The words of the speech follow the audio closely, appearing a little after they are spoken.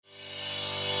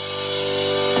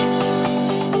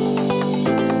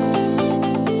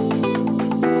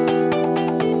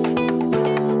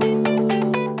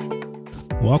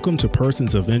Welcome to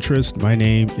Persons of Interest. My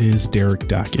name is Derek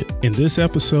Dockett. In this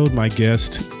episode, my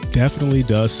guest definitely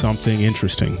does something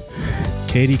interesting.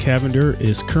 Katie Cavender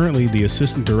is currently the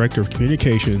Assistant Director of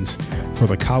Communications for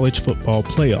the College Football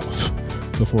Playoff.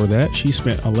 Before that, she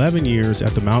spent 11 years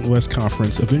at the Mountain West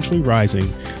Conference, eventually rising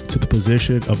to the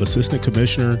position of Assistant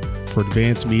Commissioner for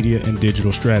Advanced Media and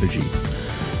Digital Strategy.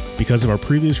 Because of our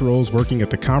previous roles working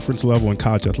at the conference level in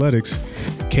college athletics,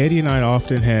 Katie and I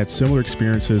often had similar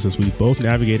experiences as we both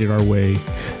navigated our way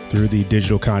through the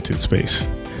digital content space.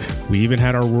 We even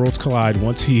had our worlds collide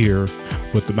once a year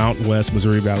with the Mountain West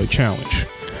Missouri Valley Challenge.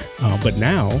 But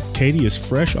now, Katie is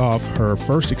fresh off her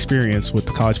first experience with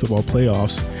the college football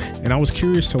playoffs, and I was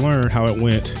curious to learn how it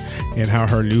went and how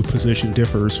her new position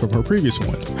differs from her previous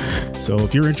one. So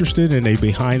if you're interested in a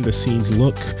behind-the-scenes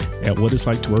look at what it's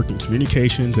like to work in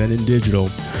communications and in digital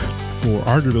for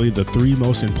arguably the three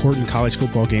most important college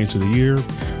football games of the year,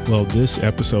 well, this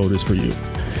episode is for you.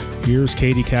 Here's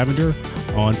Katie Cavender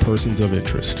on Persons of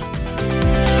Interest.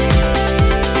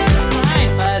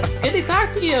 Hi, bud. Good to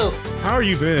talk to you. How are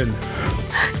you been?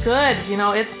 Good. You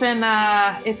know, it's been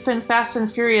fast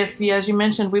and furious. As you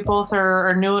mentioned, we both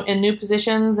are new in new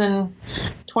positions, and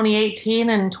 2018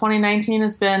 and 2019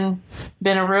 has been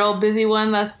a real busy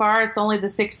one thus far. It's only the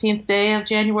 16th day of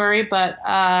January, but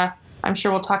I'm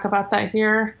sure we'll talk about that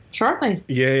here shortly.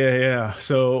 Yeah.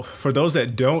 So for those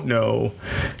that don't know,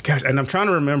 gosh, and I'm trying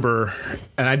to remember,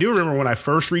 and I do remember when I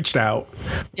first reached out,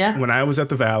 when I was at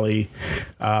the Valley,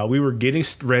 we were getting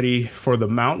ready for the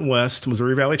Mountain West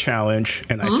Missouri Valley Challenge,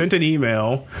 and I sent an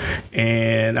email,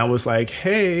 and I was like,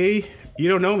 hey, you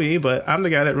don't know me, but I'm the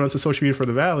guy that runs the social media for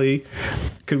the Valley.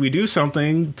 Could we do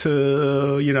something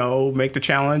to, make the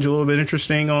challenge a little bit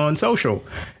interesting on social?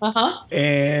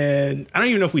 And I don't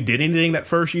even know if we did anything that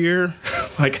first year.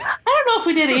 I don't know if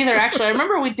we did either, actually. I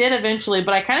remember we did eventually,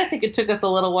 but I kind of think it took us a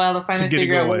little while to finally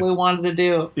figure out what we wanted to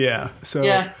do. Yeah. So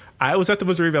I was at the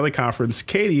Missouri Valley Conference.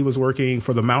 Katie was working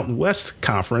for the Mountain West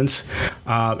Conference.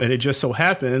 And it just so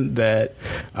happened that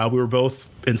we were both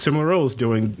in similar roles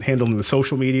handling the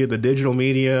social media, the digital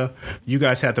media. You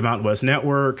guys had the Mountain West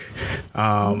Network.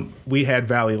 We had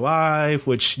Valley Live,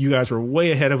 which you guys were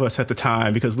way ahead of us at the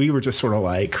time because we were just sort of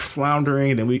like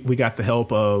floundering. And then we got the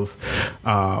help of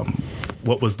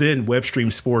what was then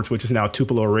Webstream Sports, which is now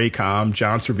Tupelo Raycom,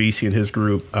 John Cervisi and his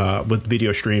group with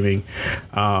video streaming.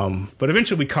 But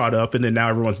eventually we caught up, and then now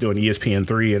everyone's doing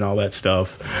ESPN3 and all that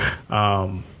stuff.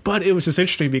 But it was just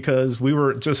interesting because we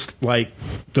were just like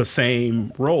the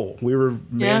same role. We were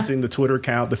managing the Twitter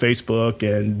account, the Facebook,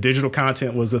 and digital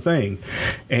content was the thing.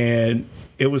 And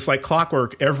it was like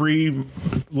clockwork every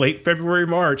late February,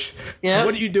 March. Yep. So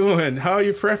what are you doing? How are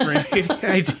you prepping? Any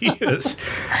ideas?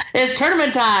 It's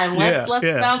tournament time. Let's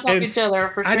bounce off each other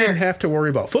for sure. I didn't have to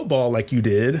worry about football like you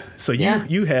did. So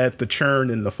you had the churn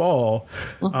in the fall.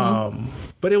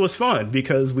 But it was fun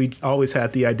because we always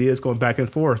had the ideas going back and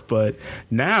forth. But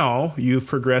now you've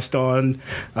progressed on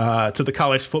to the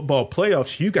college football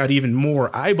playoffs. You got even more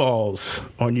eyeballs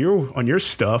on your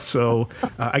stuff. So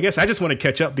I guess I just want to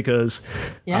catch up because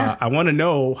I want to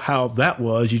know how that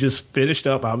was. You just finished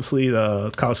up, obviously,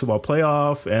 the college football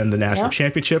playoff and the national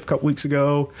championship a couple weeks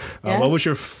ago. What was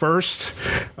your first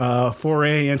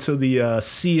foray into the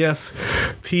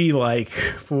CFP like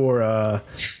for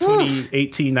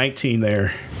 2018-19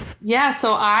 there? Yeah,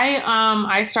 so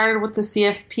I started with the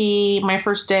CFP. My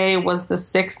first day was the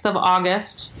 6th of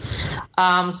August.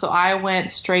 So I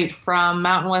went straight from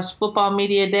Mountain West Football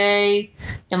Media Day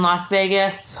in Las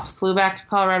Vegas, flew back to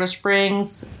Colorado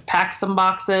Springs, packed some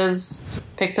boxes,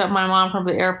 picked up my mom from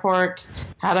the airport,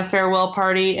 had a farewell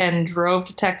party, and drove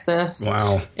to Texas.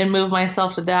 Wow. And moved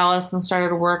myself to Dallas and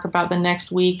started work about the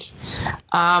next week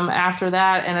after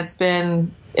that. And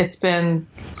it's been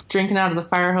drinking out of the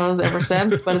fire hose ever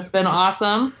since, but it's been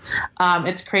awesome.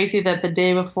 It's crazy that the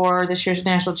day before this year's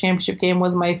national championship game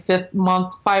was my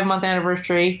 5-month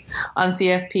anniversary on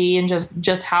CFP, and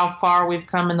just how far we've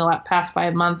come in the past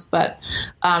 5 months. But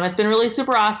it's been really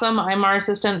super awesome. I'm our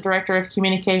assistant director of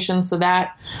communications, so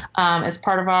that is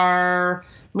part of our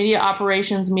media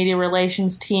operations, media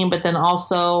relations team, but then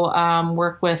also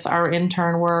work with our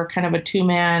intern. We're kind of a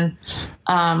two-man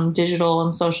digital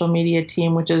and social media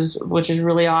team, which is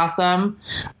really awesome.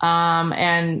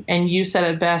 And you said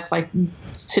it best, like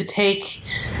to take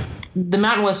the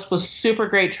Mountain West was super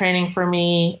great training for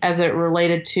me as it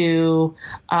related to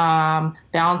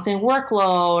balancing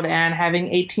workload and having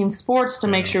 18 sports to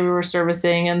make sure we were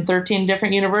servicing and 13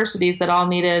 different universities that all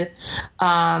needed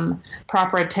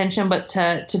proper attention. But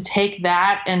to take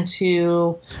that and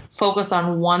to focus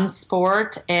on one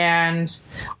sport and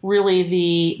really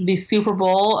the Super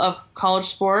Bowl of college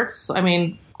sports, I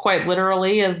mean, quite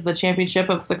literally as the championship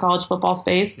of the college football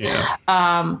space. Yeah.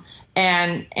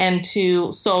 And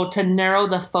to narrow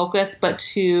the focus, but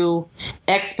to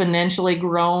exponentially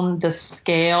grown the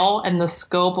scale and the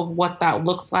scope of what that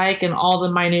looks like and all the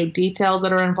minute details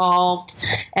that are involved.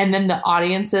 And then the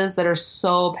audiences that are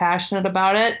so passionate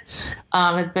about it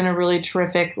has been a really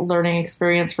terrific learning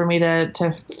experience for me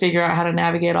to figure out how to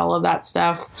navigate all of that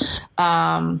stuff.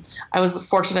 I was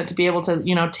fortunate to be able to,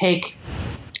 take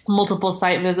multiple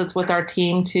site visits with our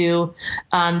team to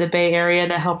the Bay Area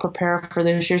to help prepare for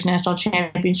this year's national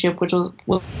championship, which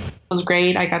was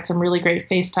great. I got some really great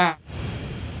FaceTime.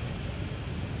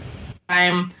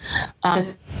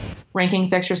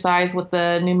 Rankings exercise with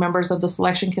the new members of the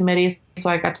selection committee, so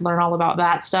I got to learn all about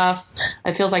that stuff.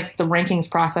 It feels like the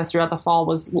rankings process throughout the fall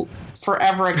was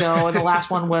forever ago, and the last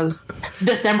one was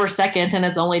December 2nd, and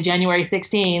it's only January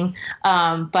 16.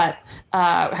 But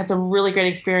had some really great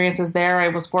experiences there. I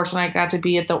was fortunate I got to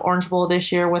be at the Orange Bowl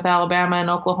this year with Alabama and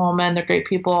Oklahoma, and they're great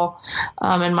people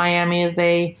in Miami as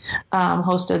they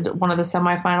hosted one of the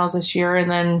semifinals this year, and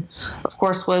then, of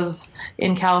course, was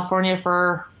in California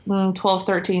for 12,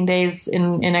 13 days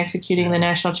in executing the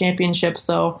national championship.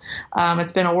 So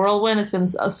it's been a whirlwind. It's been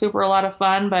a lot of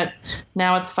fun, but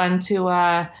now it's fun to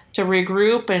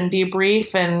regroup and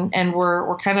debrief, and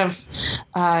we're kind of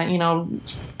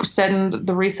setting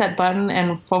the reset button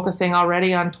and focusing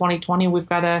already on 2020. We've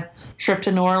got a trip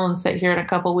to New Orleans set here in a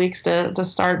couple of weeks to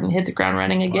start and hit the ground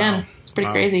running again. Wow. It's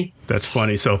pretty crazy. That's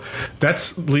funny. So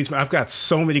that leads me. I've got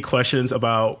so many questions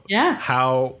about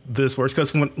how this works,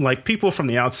 because when people from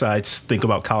the outside think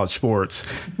about college sports,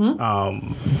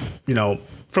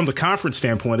 from the conference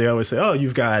standpoint, they always say, oh,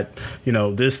 you've got,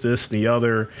 this, and the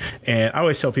other. And I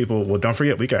always tell people, well, don't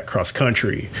forget, we got cross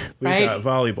country, we've got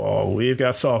volleyball, we've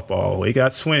got softball, we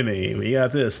got swimming, we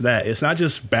got this, that. It's not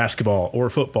just basketball or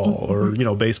football or,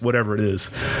 base, whatever it is.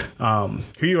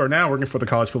 Here you are now working for the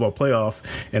college football playoff,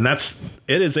 and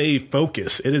it is a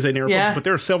focus. It is a narrow focus, but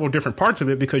there are several different parts of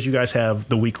it, because you guys have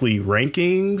the weekly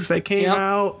rankings that came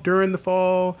out during the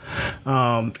fall.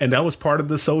 And that was part of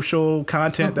the social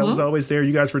content that was always there.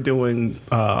 You guys were doing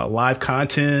live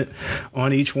content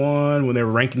on each one when their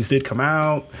rankings did come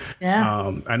out.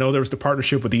 I know there was the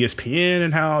partnership with ESPN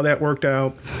and how that worked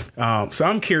out. So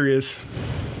I'm curious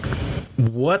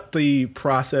what the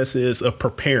process is of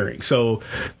preparing. So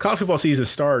college football season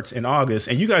starts in August,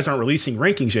 and you guys aren't releasing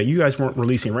rankings yet. You guys weren't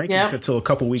releasing rankings until a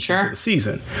couple weeks into the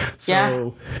season.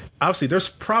 So obviously there's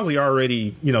probably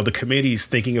already, the committees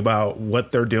thinking about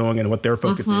what they're doing and what their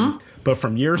focus is. But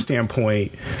from your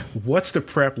standpoint, what's the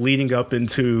prep leading up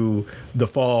into the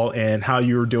fall and how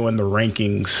you're doing the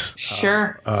rankings,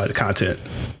 the content?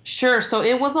 Sure. So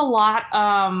it was a lot.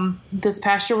 This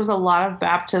past year was a lot of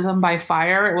baptism by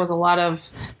fire. It was a lot of,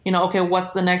 okay,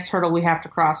 what's the next hurdle we have to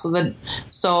cross?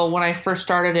 So when I first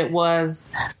started, it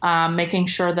was making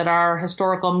sure that our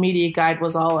historical media guide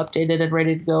was all updated and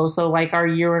ready to go. So like our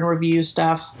year in review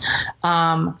stuff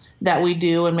that we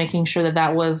do, and making sure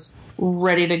that was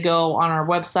ready to go on our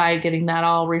website, getting that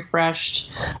all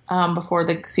refreshed before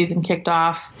the season kicked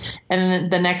off. And then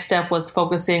the next step was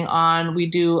focusing on, we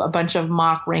do a bunch of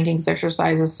mock rankings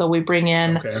exercises. So we bring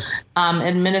in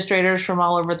administrators from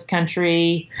all over the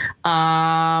country,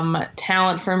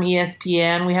 talent from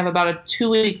ESPN. We have about a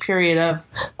 2-week period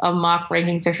of mock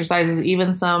rankings exercises.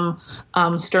 Even some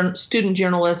student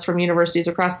journalists from universities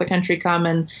across the country come,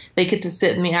 and they get to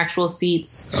sit in the actual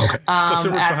seats. Okay. So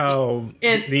similar to how the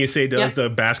NCAA does the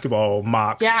basketball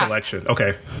mock selection.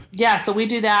 Okay. Yeah, so we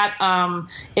do that.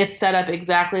 It's set up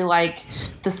exactly like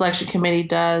the selection committee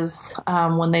does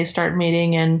when they start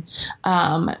meeting in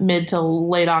mid to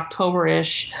late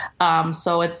October-ish.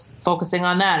 So it's focusing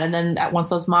on that. And then once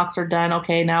those mocks are done,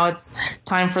 okay, now it's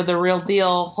time for the real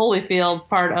deal, Holyfield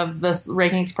part of this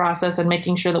rankings process, and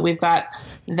making sure that we've got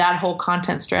that whole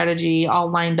content strategy all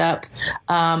lined up.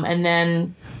 And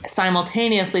then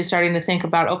simultaneously starting to think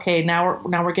about, okay, now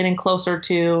we're getting closer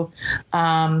to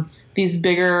these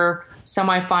bigger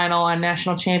semifinal and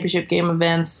national championship game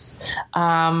events.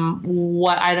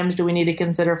 What items do we need to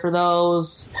consider for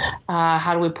those?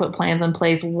 How do we put plans in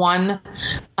place? One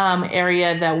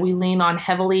area that we lean on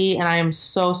heavily, and I am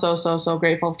so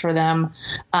grateful for them,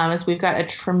 is we've got a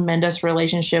tremendous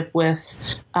relationship with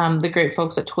the great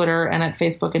folks at Twitter and at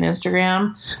Facebook and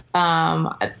Instagram.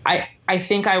 I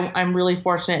think I'm really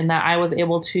fortunate in that I was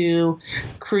able to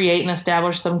create and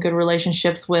establish some good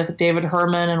relationships with David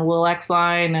Herman and Will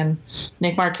Exline and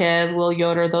Nick Marquez, Will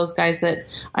Yoder, those guys that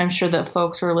I'm sure that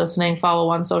folks who are listening follow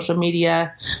on social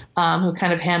media, who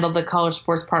kind of handled the college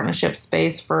sports partnership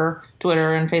space for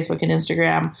Twitter and Facebook and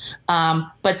Instagram.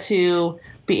 But to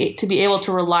be able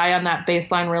to rely on that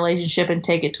baseline relationship and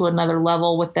take it to another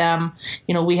level with them,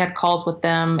 we had calls with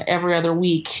them every other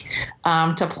week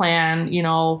to plan,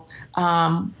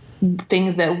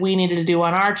 things that we needed to do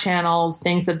on our channels,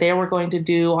 things that they were going to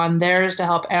do on theirs to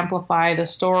help amplify the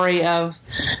story of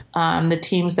the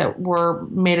teams that were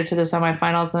made it to the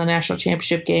semifinals in the national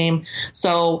championship game.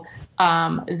 So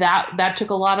that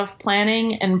took a lot of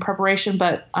planning and preparation,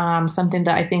 but something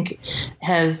that I think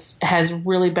has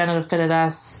really benefited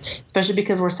us, especially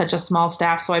because we're such a small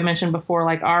staff. So I mentioned before,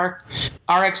 like our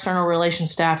external relations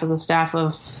staff is a staff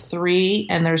of 3,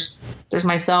 and there's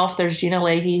myself, there's Gina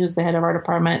Leahy, who's the head of our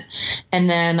department, and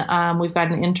then we've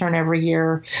got an intern every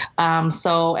year.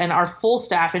 And our full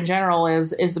staff in general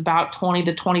is about 20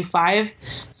 to 25.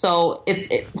 So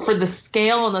for the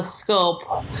scale and the scope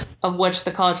of which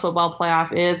the college football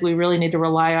playoff is, we really need to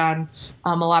rely on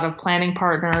a lot of planning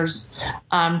partners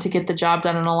to get the job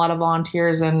done, and a lot of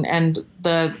volunteers and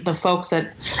the folks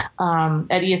at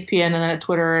ESPN and then at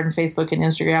Twitter and Facebook and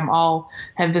Instagram all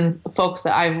have been folks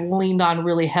that I've leaned on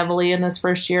really heavily in this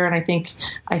first year. And I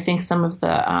think some of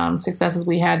the successes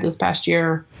we had this past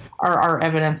year are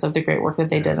evidence of the great work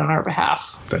that they did on our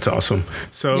behalf. That's awesome.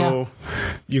 So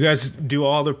you guys do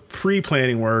all the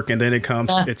pre-planning work, and then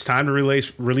it's time to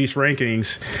release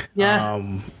rankings. Yeah.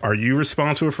 Are you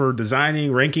responsible for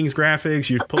designing rankings graphics?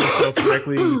 You pull stuff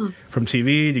directly from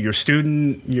TV to your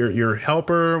student, your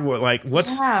helper?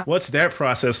 What's that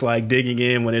process like, digging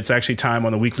in when it's actually time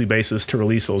on a weekly basis to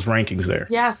release those rankings there?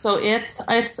 Yeah. So it's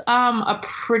a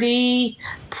pretty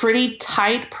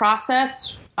tight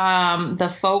process.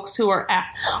 The folks who are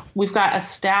we've got a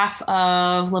staff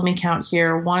of, let me count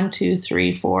here, 1, 2,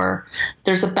 3, 4.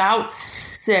 There's about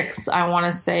 6, I want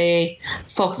to say,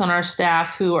 folks on our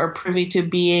staff who are privy to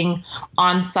being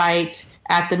on site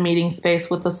at the meeting space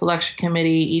with the selection committee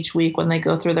each week when they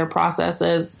go through their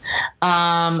processes.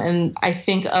 And I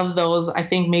think of those,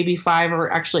 maybe 5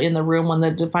 are actually in the room when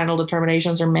the final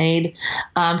determinations are made.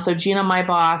 So Gina, my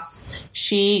boss,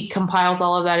 she compiles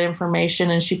all of that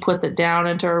information and she puts it down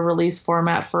into a release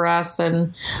format for us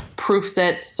and proofs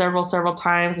it several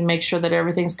times and makes sure that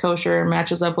everything's kosher and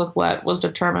matches up with what was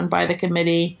determined by the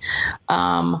committee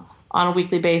on a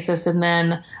weekly basis. And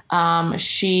then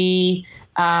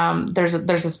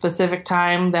there's a specific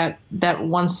time that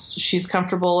once she's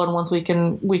comfortable and once we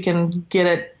can get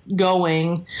it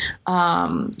going,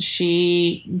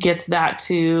 she gets that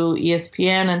to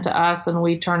ESPN and to us, and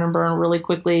we turn and burn really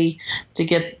quickly to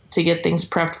get things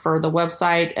prepped for the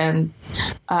website and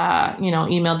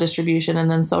email distribution and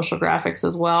then social graphics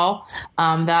as well.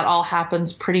 That all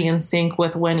happens pretty in sync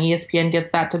with when ESPN gets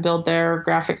that to build their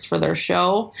graphics for their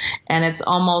show, and it's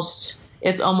almost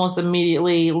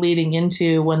immediately leading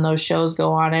into when those shows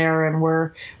go on air, and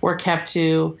we're kept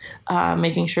to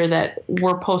making sure that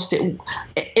we're posted.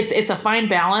 It's a fine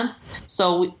balance.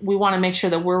 So we want to make sure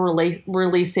that we're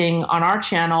releasing on our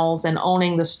channels and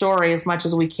owning the story as much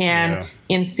as we can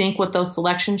in sync with those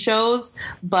selection shows.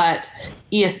 But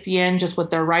ESPN, just with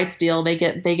their rights deal, they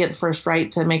get the first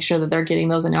right to make sure that they're getting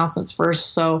those announcements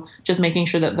first. So just making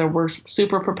sure that we're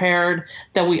super prepared,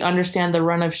 that we understand the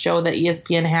run of show that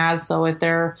ESPN has. So if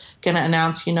they're going to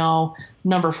announce,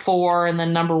 number 4 and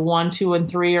then number 1, 2, and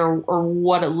 3, or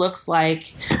what it looks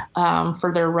like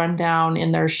for their rundown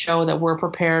in their show, that we're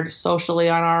prepared socially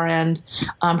on our end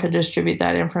to distribute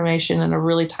that information in a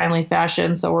really timely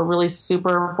fashion. So we're really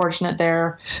super fortunate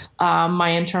there.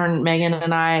 My intern Megan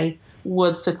and I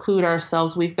would seclude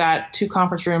ourselves. We've got 2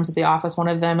 conference rooms at the office. One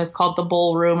of them is called the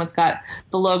Bowl Room. It's got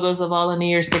the logos of all the New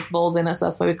Year's Six bowls in it, so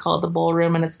that's why we call it the Bowl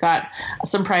Room. And it's got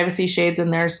some privacy shades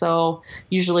in there. So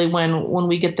usually when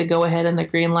we get the go ahead and the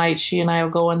green light, she and I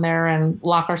will go in there and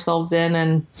lock ourselves in,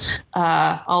 and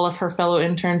all of her fellow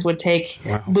interns would take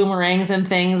boomerangs and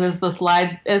things as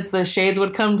the shades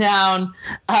would come down,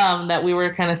 that we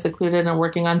were kind of secluded and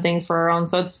working on things for our own.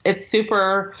 So it's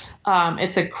super,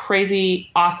 it's a crazy,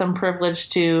 awesome privilege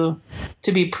to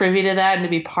be privy to that and to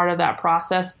be part of that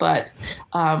process. But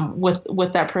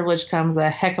with that privilege comes a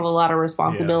heck of a lot of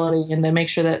responsibility, and to make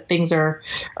sure that things are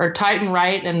tight and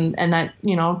right, and that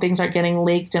things aren't getting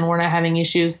leaked and we're not having having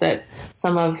issues that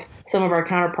some of our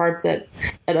counterparts at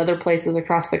other places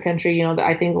across the country.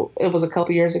 I think it was a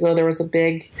couple years ago, there was a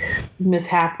big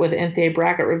mishap with NCAA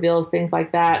bracket reveals, things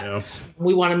like that. Yeah.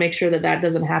 We want to make sure that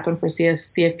doesn't happen for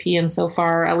CFP. And so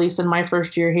far, at least in my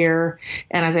first year here,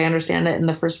 and as I understand it, in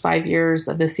the first 5 years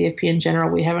of the CFP in general,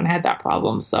 we haven't had that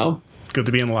problem. So good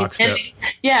to be in lockstep.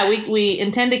 We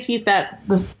intend to keep that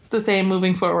the same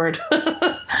moving forward.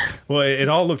 Well, it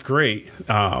all looked great.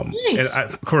 And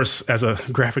of course, as a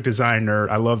graphic designer,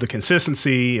 I love the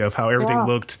consistency of how everything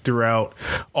looked throughout,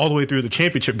 all the way through the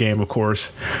championship game, of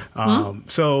course.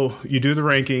 So you do the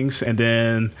rankings, and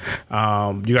then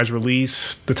you guys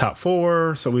release the top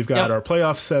 4. So we've got our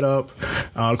playoffs set up.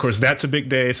 Of course, that's a big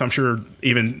day. So I'm sure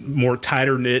even more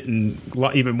tighter knit and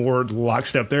even more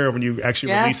lockstep there when you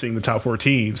actually releasing the top 4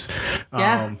 teams.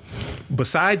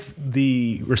 Besides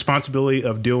the responsibility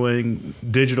of doing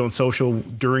digital and social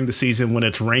during the season when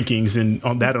it's rankings and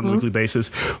on a weekly basis,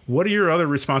 what are your other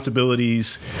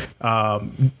responsibilities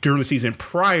during the season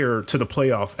prior to the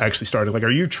playoff actually starting? Like, are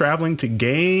you traveling to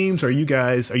games? Are you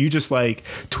just like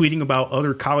tweeting about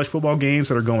other college football games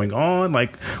that are going on?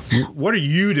 Like, what are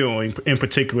you doing in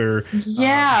particular during the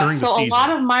season? So a lot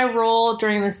of my role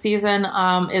during the season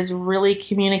is really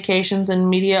communications and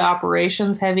media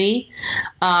operations heavy.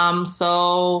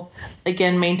 So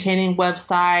again, maintaining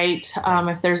website,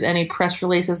 if there's any press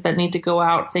releases that need to go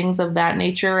out, things of that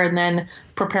nature, and then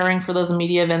preparing for those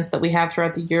media events that we have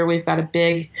throughout the year. We've got a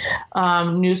big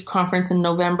news conference in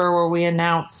November where we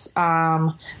announce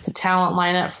the talent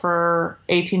lineup for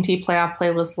AT&T Playoff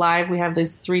Playlist Live. We have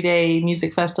this 3-day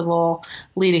music festival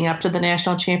leading up to the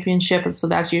national championship, and so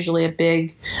that's usually a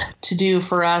big to-do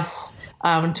for us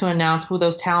to announce who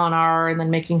those talent are, and then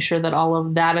making sure that all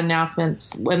of that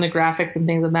announcements and the graphics and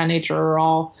things of that nature are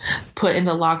all put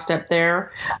into lockstep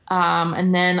there.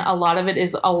 And then a lot of it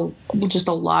is just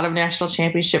a lot of national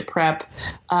championship prep.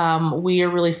 We are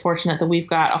really fortunate that we've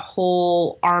got a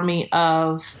whole army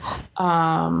of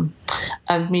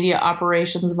media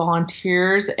operations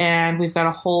volunteers, and we've got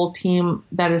a whole team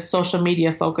that is social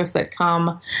media focused that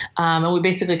come, and we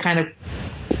basically kind of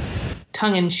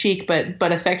tongue-in-cheek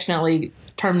but affectionately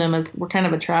term them as we're kind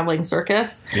of a traveling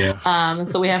circus. And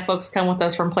so we have folks come with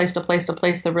us from place to place to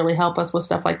place that really help us with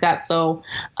stuff like that. So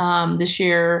this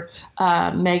year,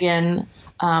 Megan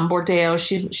Bordeo,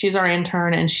 she's our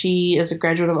intern, and she is a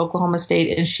graduate of Oklahoma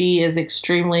State, and she is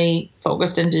extremely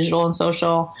focused in digital and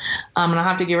social. And I'll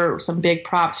have to give her some big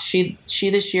props. She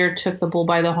this year took the bull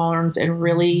by the horns and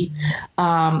really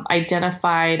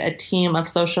identified a team of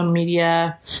social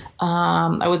media,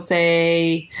 I would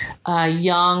say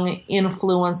young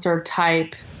influencer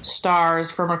type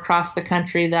stars from across the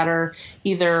country that are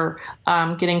either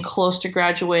getting close to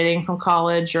graduating from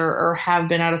college or have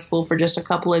been out of school for just a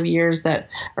couple of years, that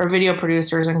are video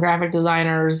producers and graphic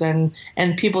designers and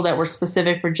people that were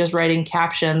specific for just writing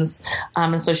captions.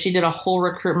 And so she did a whole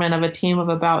recruitment of a team of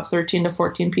about 13 to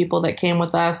 14 people that came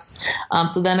with us.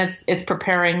 So then it's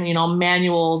preparing,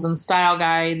 manuals and style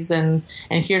guides and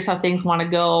here's how things want to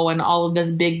go, and all of this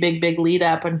big lead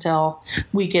up until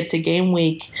we get to game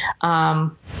week.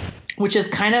 Which is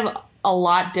kind of a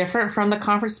lot different from the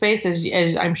conference space,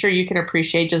 as I'm sure you can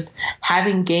appreciate, just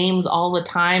having games all the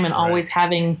time and always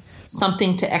having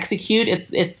something to execute.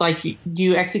 It's like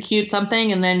you execute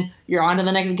something and then you're on to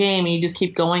the next game and you just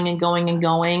keep going and going and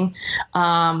going.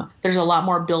 There's a lot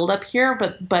more buildup here,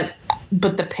 but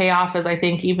the payoff is, I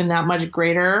think, even that much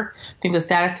greater. I think the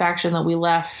satisfaction that we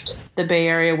left the Bay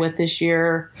Area with this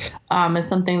year is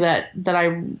something that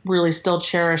I really still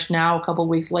cherish now, a couple of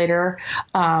weeks later.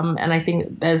 And I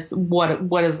think that's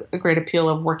what is a great appeal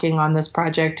of working on this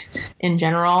project in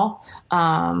general.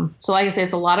 So like I say,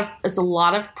 it's a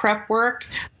lot of prep work,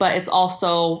 but it's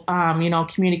also,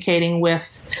 communicating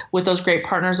with those great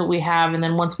partners that we have. And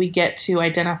then once we get to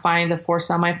identifying the 4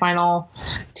 semifinal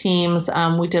teams,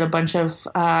 we did a bunch of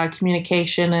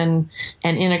communication and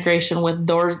integration with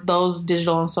those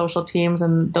digital and social teams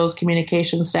and those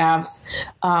communication staffs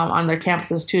on their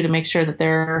campuses too, to make sure that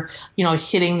they're,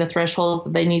 hitting the thresholds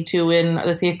that they need to in the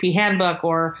CFP handbook,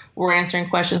 or we're answering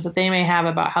questions that they may have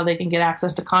about how they can get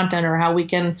access to content or how we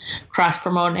can cross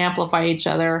promote and amplify each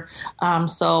other.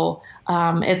 So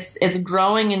it's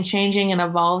growing and changing and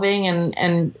evolving,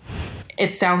 and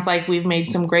it sounds like we've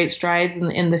made some great strides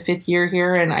in the 5th year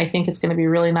here, and I think it's going to be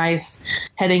really nice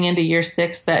heading into year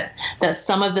 6 that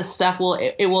some of this stuff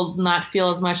will not feel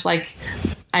as much like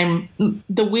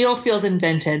the wheel feels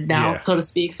invented now, so to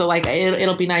speak. So like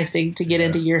it'll be nice to get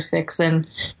into year 6 and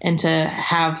to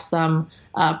have some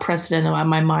precedent on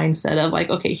my mindset of like,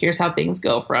 okay, here's how things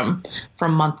go from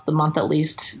month to month, at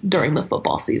least during the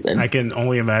football season. I can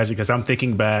only imagine, because I'm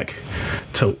thinking back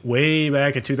to way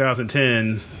back in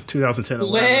 2010,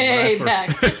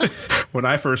 11, when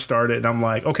I first started, and I'm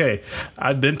like, okay,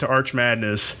 I've been to Arch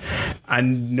Madness. I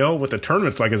know what the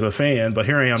tournament's like as a fan, but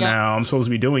here I am now. I'm supposed to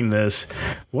be doing this.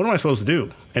 What am I supposed to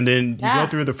do? And then you go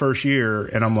through the first year,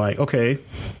 and I'm like, okay,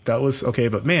 that was okay,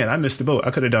 but man, I missed the boat.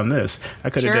 I could have done this. I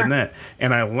could have done that.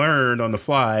 And I learned on the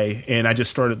fly, and I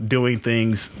just started doing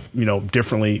things,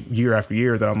 differently year after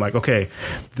year, that I'm like, okay,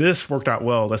 this worked out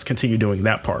well. Let's continue doing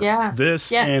that part. Yeah.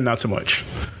 And not so much.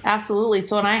 Absolutely.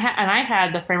 So, I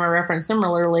had the frame of reference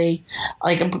similarly,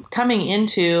 like coming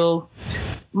into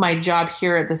my job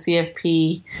here at the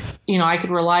CFP, I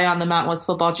could rely on the Mountain West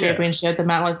Football Championship, the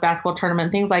Mountain West Basketball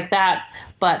Tournament, things like that.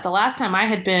 But the last time I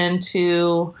had been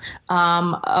to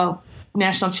a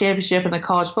national championship in the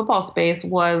college football space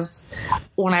was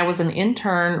when I was an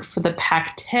intern for the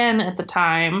Pac-10 at the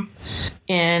time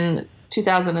in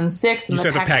 2006. You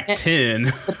said the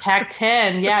Pac-10. The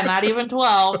Pac-10, yeah, not even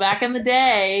 12. Back in the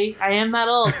day, I am that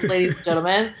old, ladies and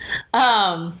gentlemen.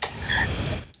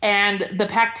 And the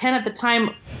Pac-10 at the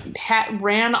time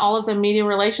ran all of the media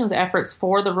relations efforts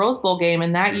for the Rose Bowl game.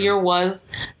 And that year was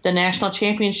the national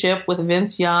championship with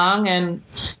Vince Young and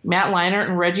Matt Leinart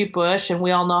and Reggie Bush. And we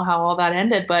all know how all that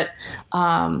ended. But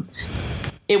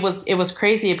it was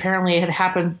crazy. Apparently it had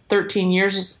happened 13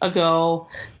 years ago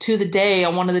to the day,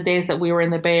 on one of the days that we were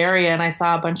in the Bay Area. And I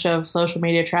saw a bunch of social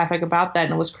media traffic about that.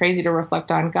 And it was crazy to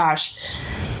reflect on, gosh,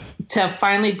 to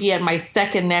finally be at my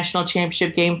second national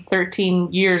championship game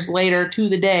 13 years later to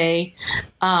the day,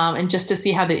 and just to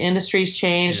see how the industry's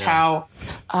changed, how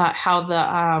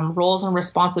the roles and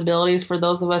responsibilities for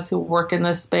those of us who work in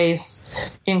this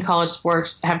space in college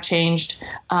sports have changed.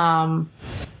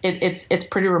 It's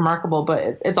pretty remarkable,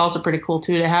 but it's also pretty cool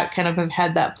too to have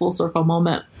had that full circle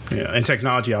moment. Yeah, and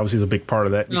technology obviously is a big part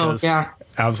of that. Because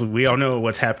obviously, we all know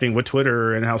what's happening with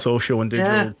Twitter and how social and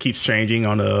digital keeps changing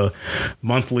on a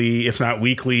monthly, if not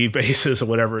weekly basis or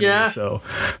whatever it is. So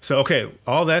okay,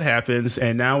 all that happens,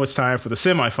 and now it's time for the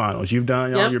semifinals. You've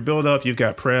done all your build-up. You've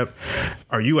got prep.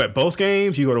 Are you at both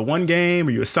games? You go to one game?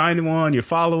 Are you assigned to one? You're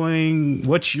following?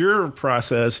 What's your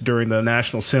process during the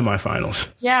national semifinals?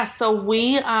 Yeah, so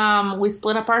we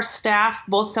split up our staff.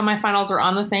 Both semifinals are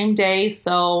on the same day.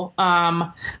 So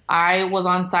I was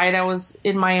on site. I was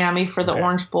in Miami for the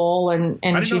Orange Bowl, and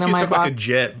Gina, my boss, like a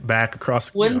jet back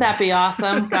across. Wouldn't that be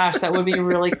awesome? Gosh, that would be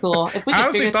really cool. If we could I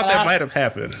honestly thought that might have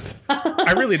happened.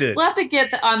 I really did. We'll have to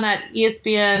get on that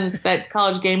ESPN, that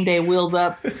College Game Day Wheels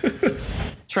Up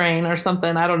train or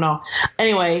something. I don't know.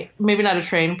 Anyway, maybe not a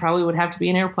train. Probably would have to be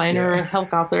an airplane or a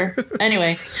helicopter.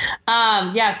 Anyway,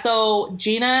 so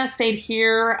Gina stayed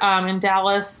here in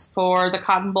Dallas for the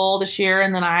Cotton Bowl this year,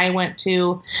 and then I went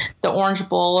to the Orange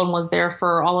Bowl and was there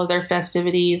for all of their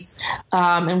festivities.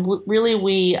 And really,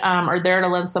 we are there to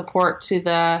lend support to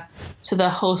the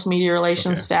host media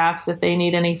relations staffs if they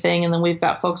need anything, and then we've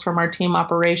got folks from our team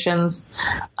operations,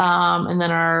 and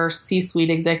then our C-suite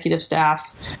executive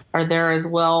staff are there as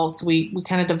well. So we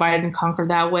kind of divide and conquer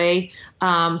that way.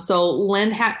 So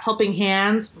lend helping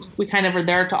hands. We kind of are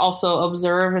there to also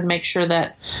observe and make sure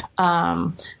that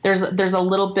there's a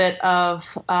little bit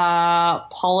of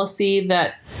policy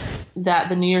that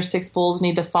the New Year's Six Bulls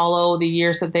need to follow the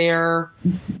years that they are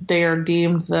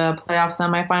deemed the playoff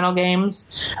semifinal games.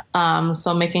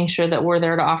 So making sure that we're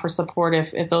there to offer support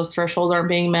if those thresholds aren't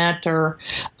being met, or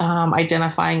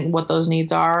identifying what those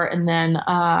needs are, and then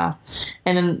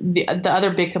the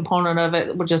other big component of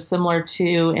it, which is similar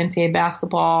to NCAA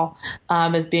basketball,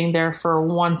 is being there for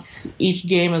once each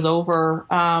game is over,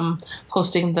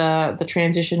 hosting the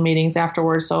transition meetings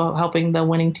afterwards. So helping the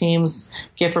winning teams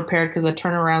get prepared, because the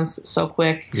turnaround's so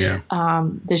quick.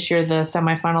 This year the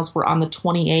semifinals were on the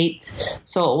 28th,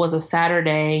 so it was a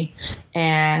Saturday,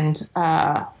 and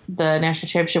the national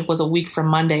championship was a week from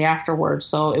Monday afterwards.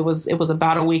 So it was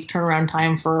about a week turnaround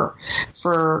time for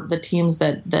the teams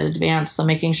that advanced. So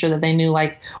making sure that they knew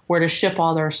like where to ship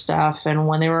all their stuff and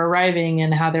when they were arriving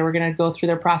and how they were going to go through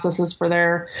their processes for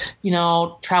their,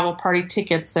 travel party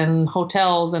tickets and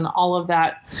hotels and all of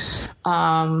that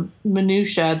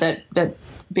minutia that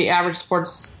the average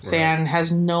sports fan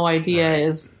has no idea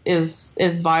is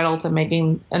is vital to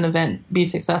making an event be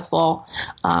successful.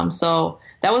 So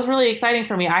that was really exciting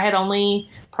for me. I had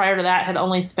prior to that, had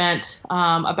only spent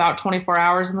about 24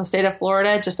 hours in the state of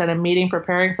Florida, just at a meeting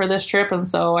preparing for this trip. And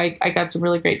so I got some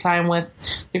really great time with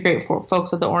the great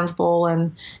folks at the Orange Bowl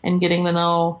and getting to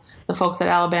know the folks at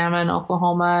Alabama and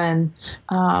Oklahoma.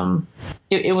 And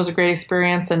it was a great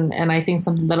experience, and I think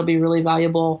something that'll be really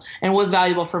valuable, and was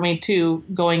valuable for me too,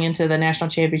 going into the national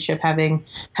championship, having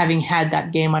had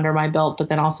that game under my belt, but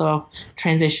then also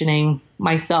transitioning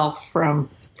myself from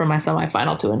my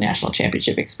semifinal to a national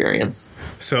championship experience.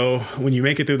 So when you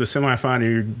make it through the semifinal,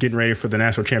 you're getting ready for the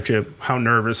national championship. How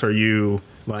nervous are you?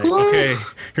 Like, okay,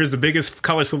 here's the biggest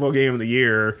college football game of the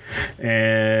year,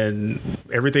 and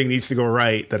everything needs to go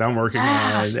right that I'm working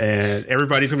on, and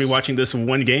everybody's going to be watching this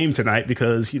one game tonight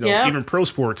because, even pro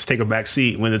sports take a back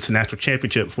seat when it's a national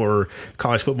championship for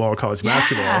college football or college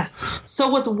basketball. So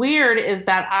what's weird is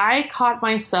that I caught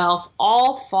myself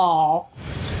all fall,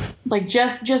 like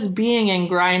just being in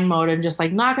grind mode and just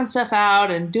like knocking stuff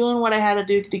out and doing what I had to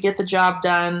do to get the job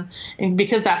done, and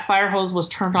because that fire hose was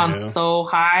turned on so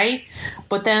high.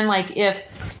 But then, like,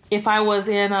 if I was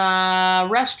in a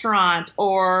restaurant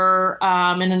or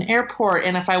in an airport,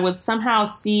 and if I would somehow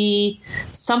see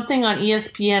something on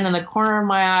ESPN in the corner of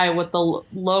my eye with the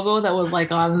logo that was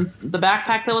like on the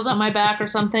backpack that was on my back or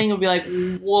something, it would be like,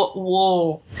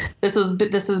 whoa, this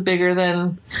is bigger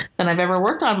than I've ever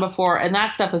worked on before. And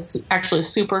that stuff is actually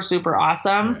super, super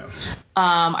awesome. Yeah.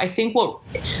 I think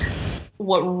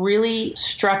what really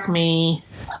struck me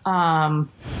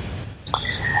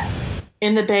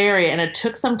in the Bay Area, and it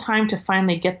took some time to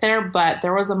finally get there, but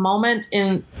there was a moment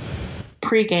in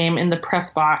pregame in the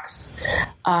press box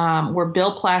where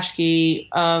Bill Plaschke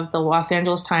of the Los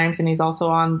Angeles Times, and he's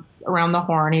also on Around the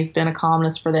Horn, he's been a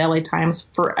columnist for the LA Times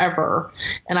forever,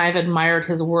 and I've admired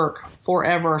his work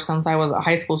forever since I was a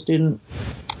high school student,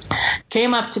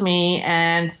 came up to me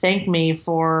and thanked me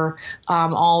for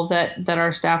all that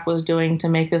our staff was doing to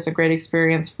make this a great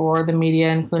experience for the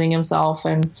media, including himself.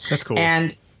 And that's cool.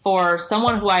 And for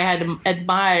someone who I had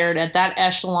admired at that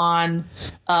echelon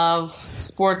of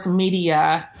sports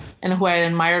media, and who I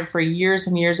had admired for years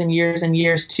and years and years and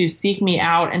years, to seek me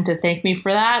out and to thank me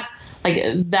for that, like,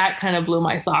 that kind of blew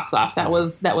my socks off. That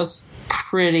was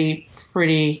pretty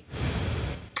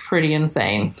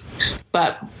insane.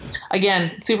 But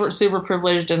again, super, super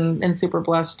privileged and super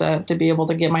blessed to be able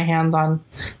to get my hands on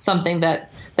something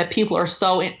that people are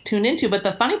so tuned into. But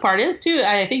the funny part is, too,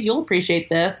 I think you'll appreciate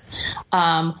this.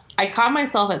 I caught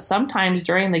myself at sometimes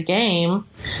during the game,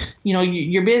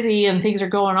 you're busy and things are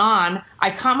going on.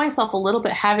 I caught myself a little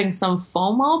bit having some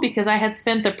FOMO because I had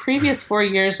spent the previous 4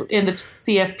 years in the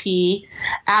CFP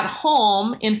at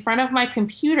home in front of my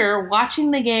computer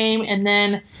watching the game, and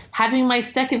then having my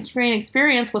second screen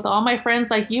experience with all my friends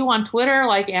like you on Twitter,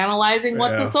 like analyzing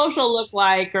what the social looked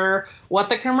like or what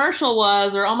the commercial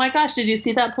was, or, oh my gosh, did you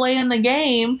see that play in the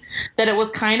game? That it was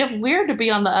kind of weird to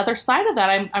be on the other side of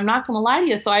that. I'm not going to lie to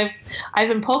you. So I've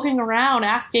been poking around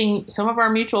asking some of our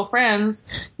mutual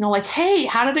friends, like, hey,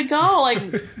 how did it go? Like,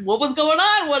 what was going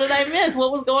on? What did I miss?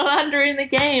 What was going on during the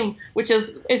game? Which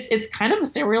is, it's kind of a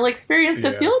surreal experience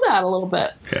to feel that a little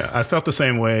bit. Yeah, I felt the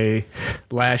same way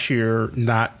last year.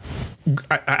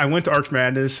 I went to Arch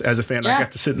Madness as a fan. I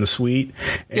got to sit in the suite,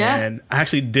 and I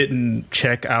actually didn't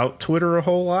check out Twitter a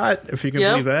whole lot, if you can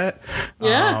believe that.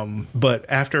 But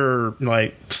after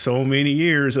like so many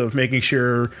years of making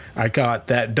sure I got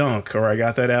that dunk or I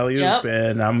got that alley-oop,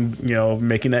 and I'm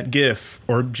making that GIF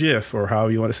or GIF or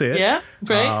however you want to say it. Yeah,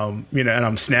 right. And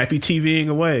I'm snappy TVing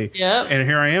away. Yeah, and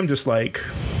here I am, just like,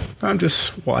 I'm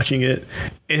just watching it,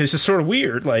 and it's just sort of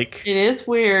weird. Like, it is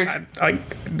weird.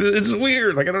 It's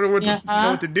weird. Like, I don't know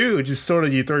what to do. It's just sort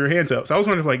of, you throw your hands up. So I was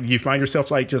wondering if, like, you find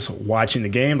yourself like just watching the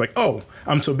game, like, oh,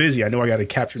 I'm so busy, I know I got to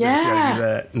capture this, I got to do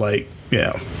that. Like,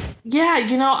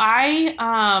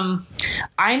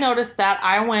 I noticed that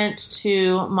I went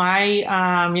to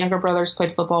my younger brothers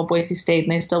played football at Boise State,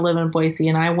 and they still live in Boise,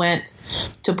 and I went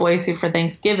to Boise for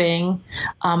Thanksgiving.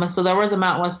 And so there was a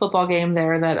Mountain West football game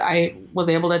there that I was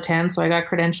able to attend, so I got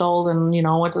credentialed and,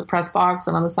 went to the press box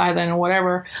and on the sideline or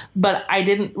whatever. But I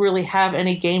didn't really have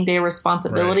any game day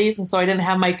responsibilities, and so I didn't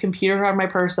have my computer on my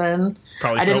person.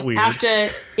 Probably I didn't weird. have to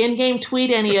in-game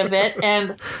tweet any of it,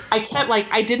 and I kept,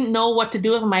 I didn't know what to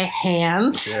do with my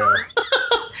hands. Yeah.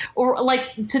 Or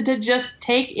to just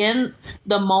take in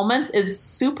the moments is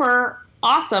super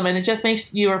awesome, and it just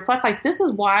makes you reflect, like, this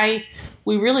is why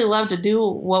we really love to do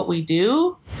what we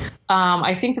do.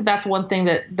 I think that's one thing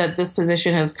that this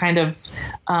position has kind of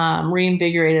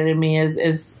reinvigorated in me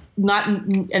is not,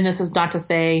 and this is not to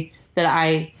say that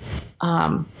I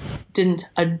didn't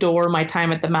adore my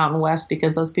time at the Mountain West,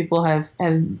 because those people have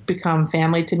become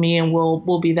family to me and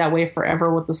will be that way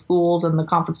forever with the schools and the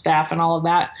conference staff and all of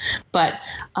that. But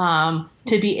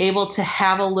to be able to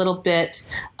have a little bit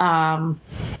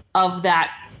of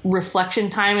that reflection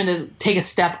time and to take a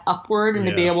step upward and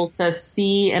to be able to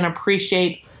see and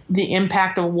appreciate the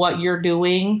impact of what you're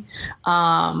doing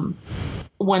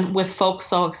when with folks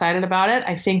so excited about it,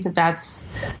 I think that's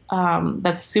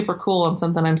super cool and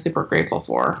something I'm super grateful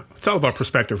for. It's all about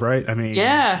perspective, right? I mean,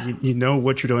 you know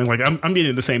what you're doing. Like I'm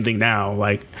getting the same thing now.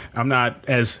 Like I'm not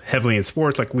as heavily in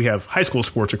sports. Like we have high school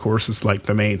sports, of course, is like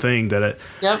the main thing that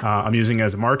I'm using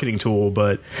as a marketing tool.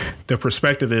 But the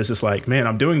perspective is it's like, man,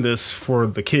 I'm doing this for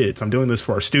the kids. I'm doing this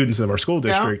for our students of our school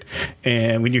district.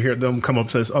 And when you hear them come up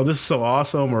and says, "Oh, this is so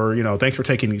awesome," or thanks for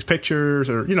taking these pictures,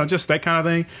 or just that kind of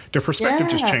thing, the perspective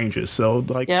just changes. So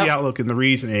like the outlook and the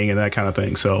reasoning and that kind of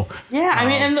thing. So I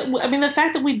mean, the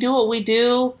fact that we do what we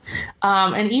do.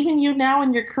 And even you now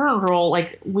in your current role,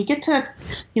 like we get to,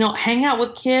 hang out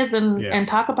with kids and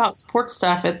talk about sports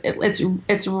stuff.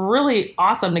 It's really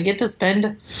awesome to get to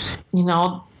spend,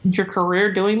 your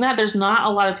career doing that. There's not a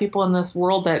lot of people in this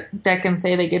world that can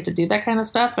say they get to do that kind of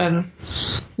stuff. And I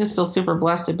just feel super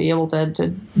blessed to be able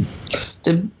to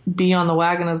be on the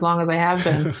wagon as long as I have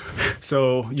been.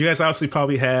 So you guys obviously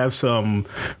probably have some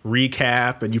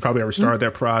recap, and you probably ever started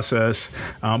that process.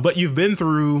 But you've been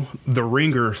through the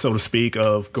ringer, so to speak,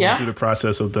 of going through the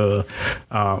process of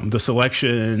the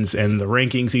selections and the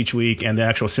rankings each week and the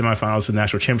actual semifinals and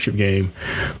national championship game.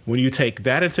 When you take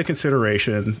that into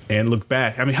consideration and look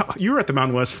back, I mean, you were at the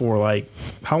Mountain West for like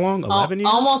how long? 11 years?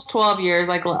 Almost 12 years,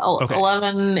 like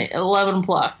 11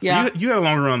 plus. Yeah. So you had a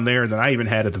longer run there than I even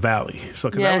had at the Valley. So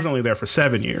because I was only there for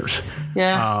 7 years.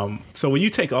 Yeah. So when you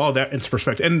take all that into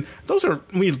perspective, and those are,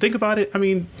 when you think about it, I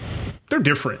mean, they're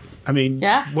different. I mean,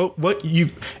 what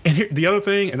you, and here, the other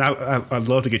thing, and I'd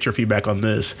love to get your feedback on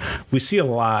this. We see a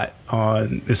lot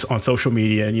on social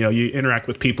media, and you interact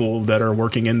with people that are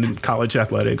working in college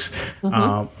athletics.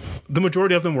 The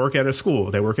majority of them work at a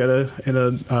school. They work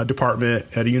in a department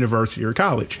at a university or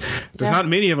college. There's not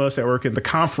many of us that work at the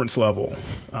conference level,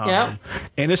 and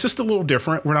it's just a little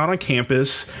different. We're not on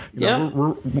campus.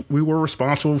 We were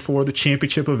responsible for the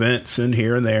championship events and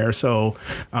here and there, so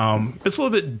it's a little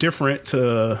bit different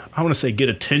to, I want to say, get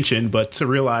attention, but to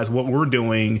realize what we're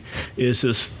doing is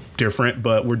just different,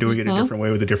 but we're doing it a different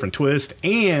way with a different twist.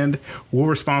 And we're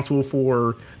responsible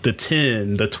for the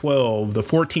 10, the 12, the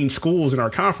 14 schools in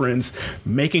our conference,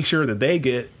 making sure that they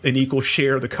get an equal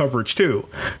share of the coverage too.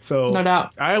 So no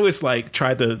doubt. I always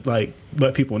try to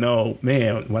let people know,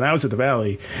 man, when I was at the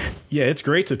Valley, it's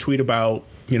great to tweet about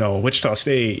Wichita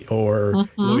State or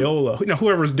Loyola,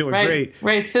 whoever's doing great.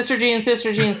 Right. Sister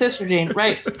Jean.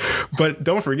 Right. But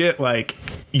don't forget,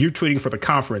 you're tweeting for the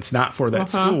conference, not for that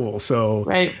school. So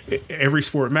every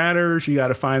sport matters. You got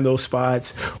to find those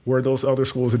spots where those other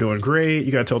schools are doing great.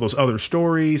 You got to tell those other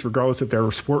stories, regardless if they're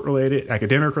sport related,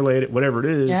 academic related, whatever it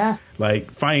is,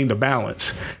 finding the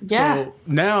balance. Yeah. So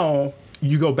now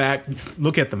you go back,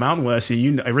 look at the Mountain West,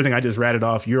 and everything I just ratted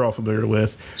off, you're all familiar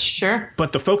with. Sure.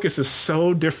 But the focus is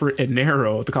so different and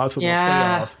narrow at the college football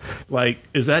playoff.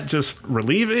 Is that just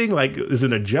relieving? Is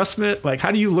it an adjustment? How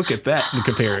do you look at that and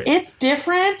compare it? It's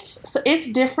different.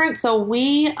 So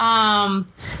we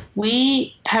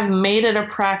have made it a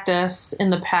practice in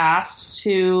the past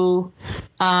to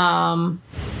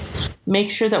make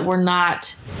sure that we're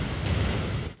not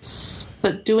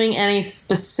doing any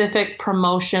specific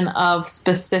promotion of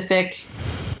specific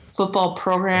football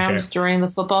programs during the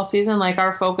football season.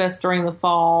 Our focus during the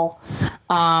fall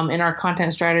in our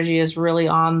content strategy is really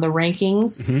on the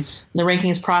rankings, the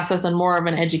rankings process, and more of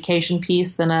an education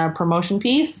piece than a promotion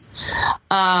piece.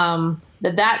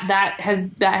 That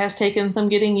has taken some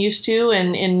getting used to,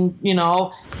 and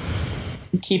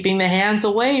keeping the hands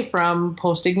away from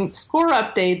posting score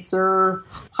updates or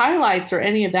highlights or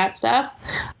any of that stuff.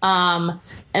 And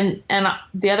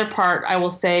the other part I will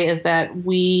say is that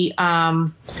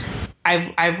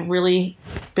I've really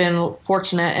been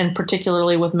fortunate, and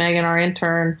particularly with Megan, our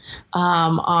intern,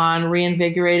 on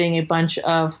reinvigorating a bunch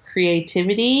of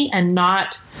creativity and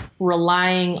not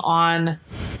relying on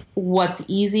what's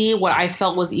easy, what I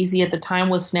felt was easy at the time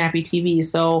with Snappy TV.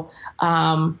 So,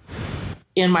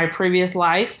 in my previous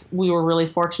life, we were really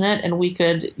fortunate, and we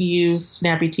could use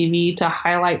Snappy TV to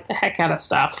highlight the heck out of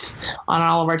stuff on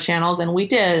all of our channels, and we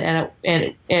did,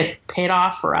 and it paid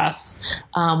off for us.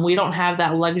 We don't have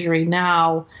that luxury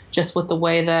now, just with the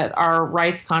way that our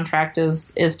rights contract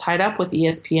is tied up with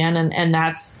ESPN, and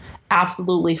that's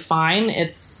absolutely fine.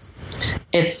 It's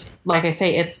it's like I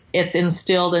say, it's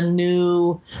instilled a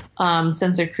new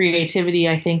sense of creativity,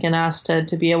 I think, in us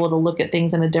to be able to look at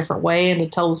things in a different way and to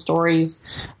tell the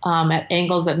stories at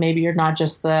angles that maybe you're not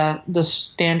just the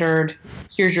standard,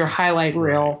 here's your highlight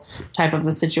reel type of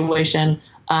a situation,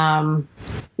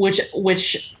 which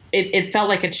it felt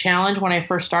like a challenge when I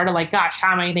first started, like, gosh,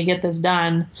 how am I going to get this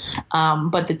done?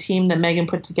 But the team that Megan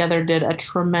put together did a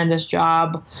tremendous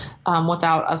job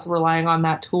without us relying on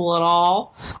that tool at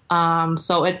all.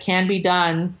 So it can be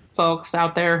done, folks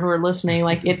out there who are listening.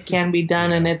 Like, it can be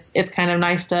done, and it's kind of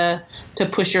nice to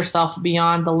push yourself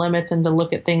beyond the limits and to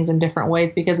look at things in different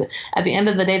ways, because at the end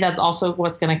of the day, that's also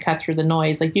what's going to cut through the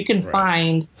noise. Like, you can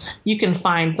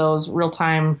find those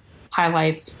real-time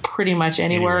highlights pretty much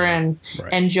anywhere. And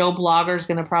Joe Blogger's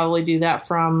going to probably do that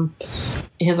from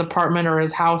his apartment or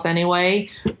his house anyway.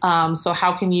 So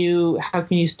how can you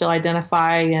still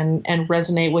identify and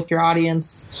resonate with your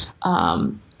audience?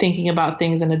 Thinking about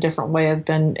things in a different way has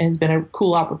been a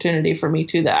cool opportunity for me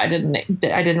too, that I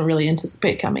didn't really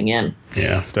anticipate coming in.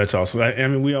 Yeah, that's awesome. I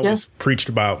mean, we always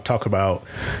talk about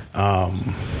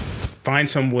find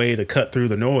some way to cut through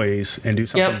the noise and do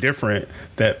something different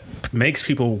that makes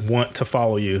people want to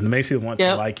follow you, and makes people want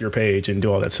to like your page and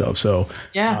do all that stuff. So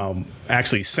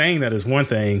actually saying that is one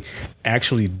thing,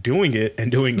 actually doing it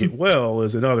and doing it well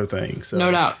is another thing. So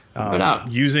no doubt.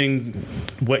 Using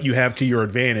what you have to your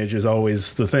advantage is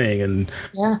always the thing. And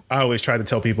I always try to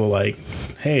tell people, like,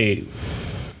 hey,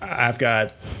 I've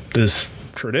got this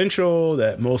credential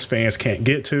that most fans can't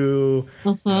get to.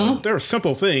 There are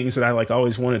simple things that I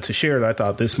always wanted to share that I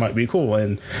thought this might be cool,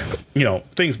 and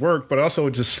things work, but also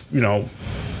just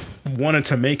wanted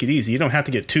to make it easy. You don't have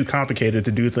to get too complicated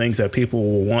to do things that people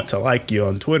will want to like you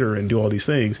on Twitter and do all these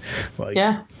things.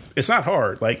 It's not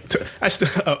hard.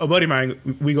 A buddy of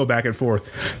mine, we go back and forth.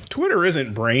 Twitter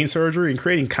isn't brain surgery, and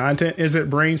creating content isn't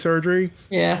brain surgery.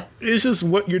 Yeah. It's just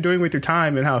what you're doing with your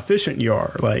time and how efficient you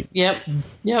are. Yep.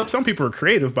 Some people are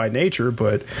creative by nature,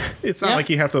 but it's not like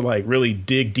you have to really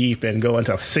dig deep and go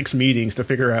into 6 meetings to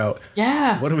figure out,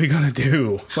 what are we going to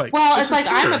do? It's like,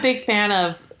 I'm a big fan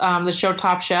of the show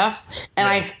Top Chef, and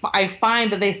I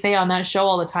find that they say on that show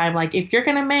all the time, like, if you're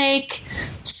gonna make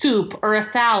soup or a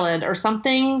salad or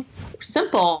something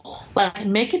simple,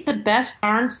 make it the best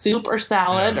darn soup or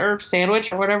salad or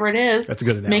sandwich or whatever it is. That's a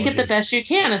good analogy. Make it the best you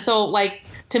can. And so,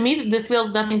 to me, this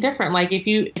feels nothing different.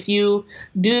 If you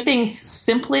do things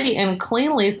simply and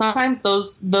cleanly, sometimes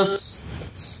those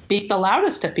speak the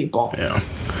loudest to people. Yeah.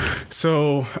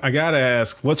 So I gotta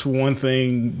ask, what's one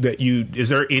thing is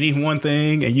there any one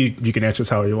thing, and you can answer this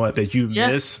how you want, that you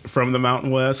miss from the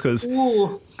Mountain West? Because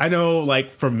I know,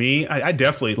 for me, I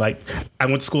definitely, I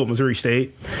went to school at Missouri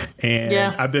State, and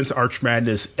I've been to Arch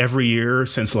Madness every year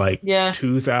since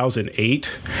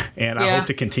 2008, and I hope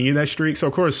to continue that streak. So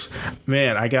of course,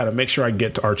 man, I got to make sure I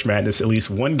get to Arch Madness at least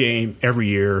one game every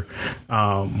year.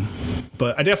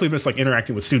 But I definitely miss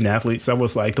interacting with student athletes. That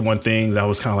was the one thing that I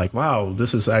was kind of like, wow,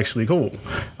 this is actually cool.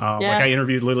 I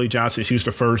interviewed Lily Johnson. She was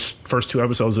the first 2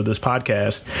 episodes of this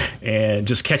podcast, and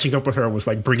just catching up with her was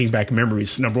bringing back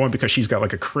memories. Number one, because she's got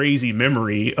a crazy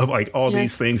memory of all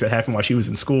these things that happened while she was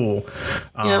in school.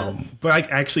 But I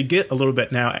actually get a little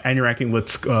bit now interacting with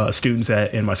students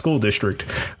in my school district.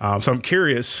 So I'm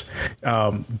curious,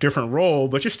 different role,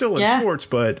 but you're still in sports,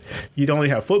 but you'd only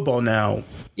have football now.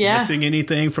 Missing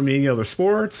anything from any other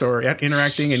sports or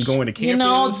interacting and going to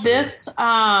campus?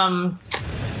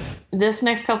 This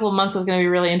next couple of months is going to be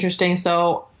really interesting.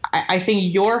 So I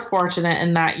think you're fortunate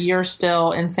in that you're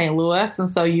still in St. Louis, and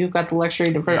so you've got the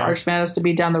luxury for Arch Madness to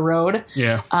be down the road.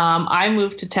 Yeah. I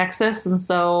moved to Texas, and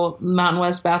so Mountain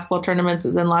West basketball tournaments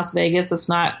is in Las Vegas. It's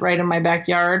not right in my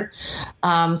backyard.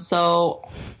 So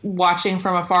watching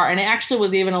from afar, and it actually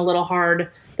was even a little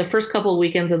hard. The first couple of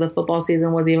weekends of the football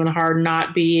season was even hard,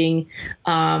 not being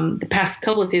the past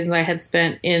couple of seasons I had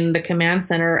spent in the command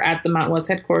center at the Mountain West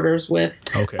headquarters with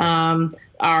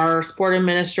our sport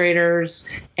administrators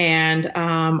and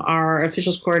our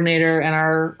officials coordinator and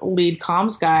our lead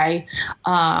comms guy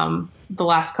the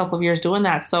last couple of years doing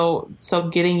that. So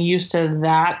getting used to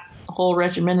that whole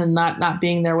regimen and not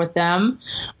being there with them.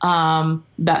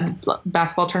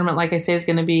 Basketball tournament, like I say, is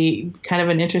going to be kind of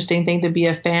an interesting thing to be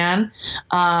a fan.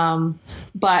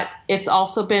 But it's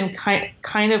also been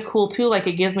kind of cool too. It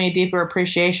gives me a deeper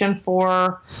appreciation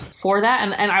for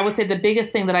that. And I would say the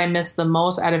biggest thing that I miss the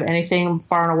most out of anything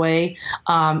far and away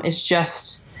is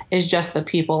just is just the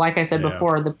people. Like I said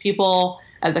before, the people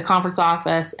at the conference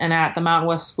office and at the Mountain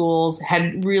West schools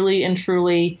had really and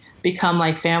truly become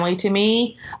like family to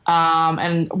me.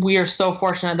 And we are so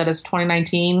fortunate that it's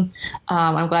 2019.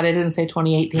 I'm glad I didn't say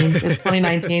 2018. It's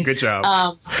 2019. Good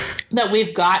job. That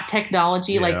we've got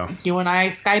technology like you and I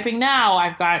Skyping now.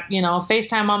 I've got,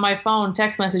 FaceTime on my phone,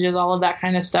 text messages, all of that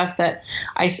kind of stuff that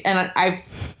I've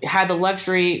had the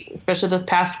luxury, especially this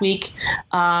past week,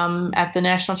 at the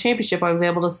national championship, I was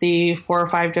able to see 4 or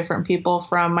 5 different people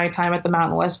from my time at the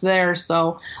Mountain West there.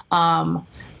 So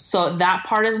that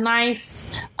part is nice.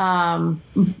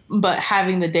 But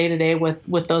having the day-to-day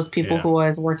with those people who I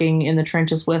was working in the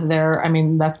trenches with there,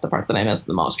 that's the part that I miss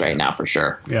the most right now, for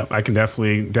sure. Yeah, I can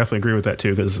definitely agree with that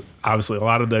too, because obviously a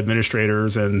lot of the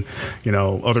administrators and,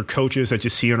 other coaches that you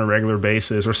see on a regular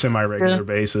basis or semi-regular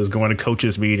basis, going to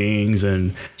coaches meetings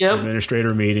and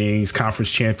administrator meetings,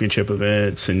 conference championship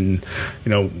events, and,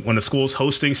 when the school's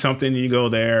hosting something, you go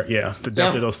there. Yeah,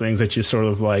 definitely those things that you sort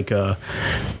of like,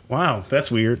 wow,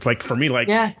 that's weird. Like for me,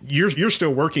 you're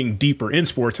still working deeper in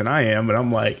sports than I am, but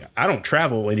I'm like, I don't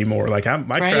travel anymore. Like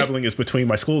my traveling is between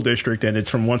my school district and it's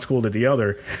from one school to the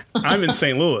other. I'm in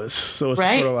St. Louis, so it's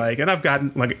sort of like, and I've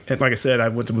gotten like I said, I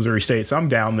went to Missouri State, so I'm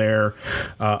down there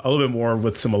a little bit more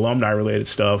with some alumni related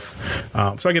stuff.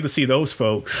 So I get to see those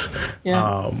folks.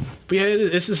 But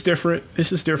it's just different. It's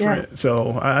just different. Yeah.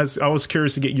 So I was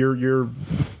curious to get your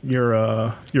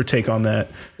take on that.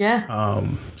 Yeah.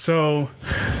 So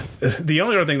the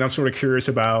only other thing that I'm sort of curious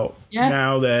about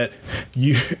now that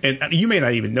you may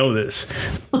not even know this,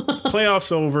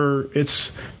 playoffs over,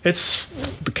 it's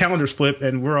the calendar's flipped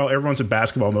and everyone's in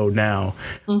basketball mode now.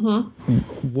 Mm-hmm.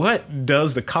 What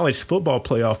does the college football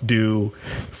playoff do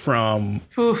from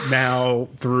now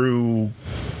through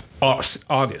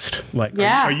August? Like,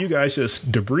 are you guys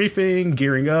just debriefing,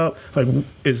 gearing up? Like,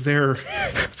 is there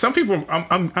some people?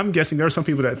 I'm guessing there are some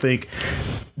people that think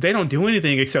they don't do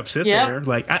anything except sit there.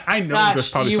 Like, I know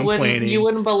there's probably some planning. You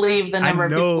wouldn't believe the number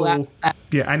of people who ask that.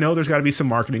 Yeah, I know there's got to be some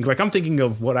marketing. Like, I'm thinking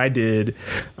of what I did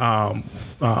at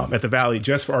the Valley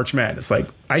just for Arch Madness. Like,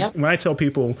 when I tell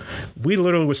people, we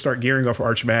literally would start gearing up for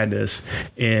Arch Madness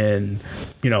in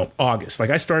August. Like,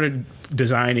 I started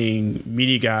designing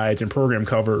media guides and program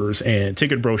covers and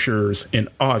ticket brochures in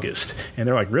August, and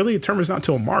they're like, really? The tournament's not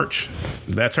till March?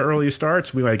 That's how early it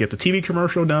starts? We got to get the TV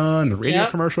commercial done, the radio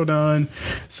commercial done.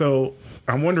 So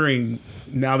I'm wondering,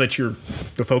 now that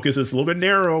the focus is a little bit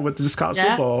narrow with this college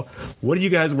football, what are you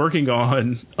guys working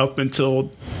on up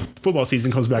until football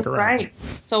season comes back around? Right.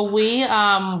 So we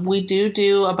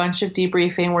do a bunch of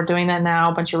debriefing. We're doing that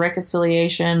now, a bunch of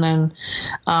reconciliation and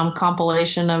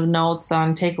compilation of notes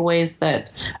on takeaways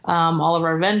that all of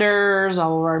our vendors,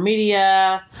 all of our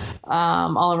media,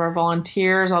 all of our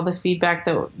volunteers, all the feedback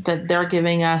that they're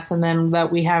giving us, and then that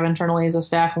we have internally as a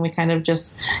staff. And we kind of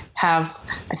just have,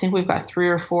 I think we've got 3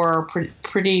 or 4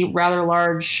 pretty rather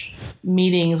large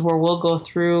meetings where we'll go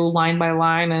through line by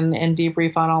line and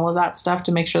debrief on all of that stuff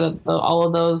to make sure that all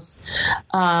of those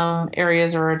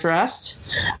areas are addressed.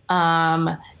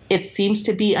 It seems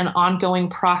to be an ongoing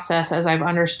process, as I've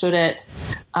understood it,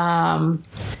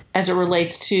 as it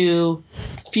relates to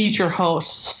future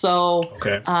hosts. So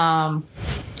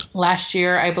last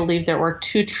year, I believe there were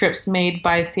 2 trips made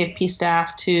by CFP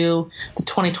staff to the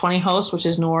 2020 host, which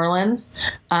is New Orleans.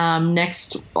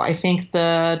 Next, I think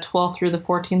the 12th through the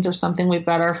 14th or something, we've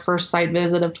got our first site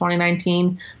visit of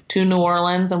 2019 to New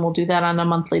Orleans, and we'll do that on a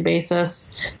monthly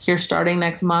basis here starting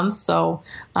next month. So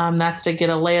that's to get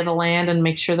a lay of the land and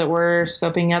make sure that we're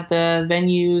scoping out the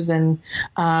venues and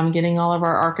getting all of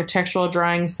our architectural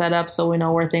drawings set up so we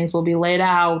know where things will be laid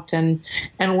out, and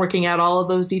working out all of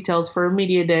those details for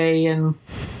media day and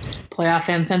Playoff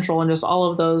Fan Central and just all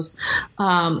of those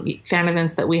fan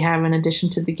events that we have in addition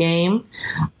to the game.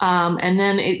 And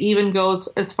then it even goes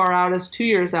as far out as 2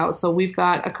 years out. So we've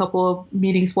got a couple of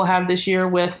meetings we'll have this year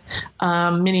with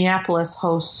Minneapolis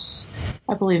hosts.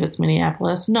 I believe it's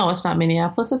Minneapolis. No, it's not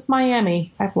Minneapolis. It's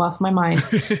Miami. I've lost my mind.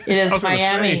 It is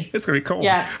Miami. It's going to be cold.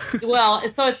 Yeah. Well,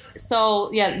 the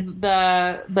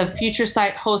future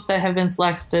site hosts that have been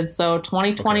selected. So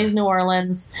 2020 is New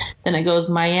Orleans. Then it goes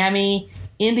Miami,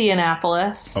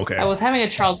 Indianapolis. Okay. I was having a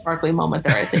Charles Barkley moment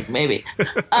there, I think, maybe.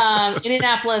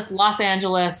 Indianapolis, Los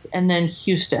Angeles, and then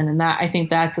Houston. And I think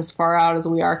that's as far out as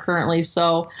we are currently.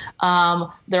 So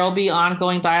there will be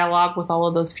ongoing dialogue with all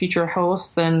of those future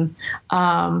hosts. And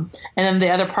then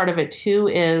the other part of it, too,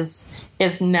 is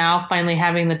it's now finally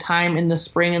having the time in the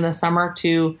spring and the summer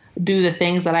to do the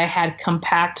things that I had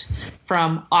compact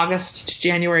from August to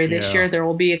January this year. There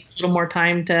will be a little more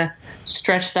time to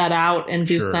stretch that out and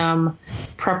do some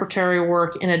preparatory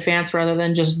work in advance rather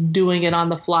than just doing it on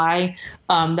the fly,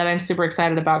 that I'm super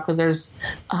excited about, because there's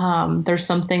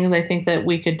some things I think that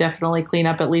we could definitely clean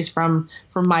up, at least from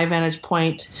my vantage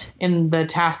point in the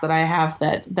tasks that I have,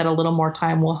 that a little more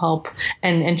time will help,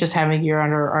 and just having a year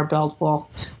under our belt will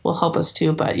help us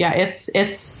too. But yeah,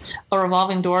 it's a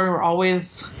revolving door. We're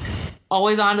always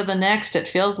on to the next. It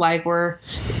feels like we're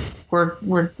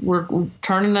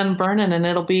turning and burning, and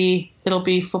it'll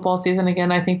be football season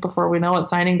again, I think, before we know it.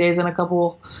 Signing days in a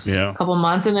couple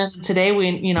months. And then today we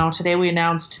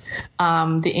announced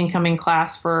the incoming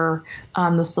class for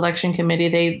the selection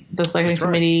committee. The selection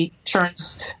committee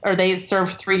they serve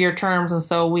 3-year terms, and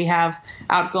so we have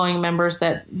outgoing members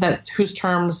that whose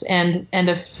terms end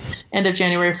of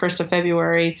January, 1st of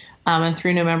February, and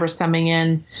 3 new members coming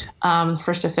in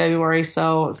 1st of February.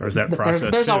 So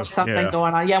there's always something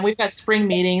going on. Yeah, we've got spring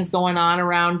meetings going on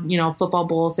around Football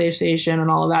Bowl Association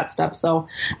and all of that stuff. So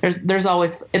there's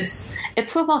always it's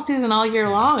football season all year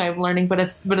long. I'm learning, but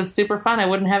it's super fun. I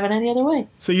wouldn't have it any other way.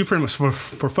 So you pretty much,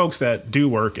 for folks that do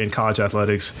work in college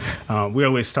athletics, we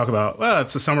always talk about, well,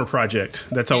 it's a summer project.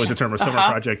 That's always the term, a summer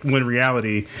project. When in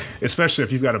reality, especially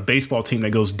if you've got a baseball team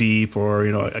that goes deep, or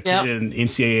a kid in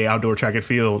NCAA outdoor track and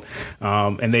field,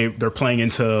 and they're playing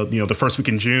into the first week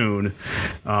in June,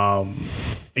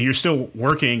 and you're still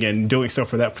working and doing stuff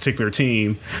for that particular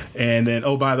team, and then,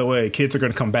 oh, by the way, kids are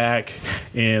going to come back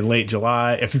in late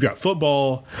July. If you've got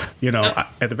football,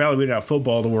 at the Valley we didn't have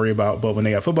football to worry about, but when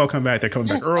they got football come back, they're coming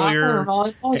back earlier.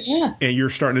 Soccer, volleyball, and you're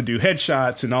starting to do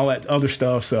headshots and all that other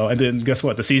stuff. So, and then guess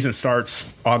what? The season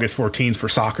starts August 14th for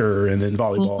soccer, and then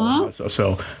volleyball and all that stuff.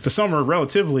 So the summer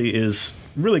relatively is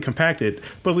really compacted,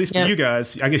 but at least for you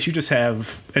guys, I guess you just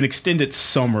have an extended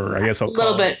summer, I guess I'll call it.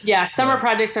 A little bit, yeah. Summer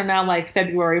projects are now like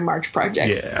February, March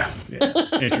projects. Yeah.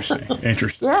 Interesting.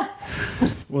 Yeah.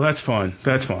 Well, that's fun.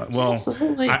 Well,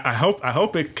 absolutely. I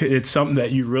hope it's something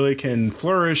that you really can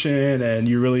flourish in, and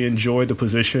you really enjoy the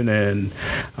position. And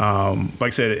like I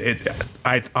said,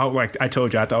 I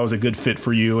told you, I thought it was a good fit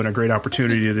for you and a great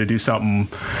opportunity to do something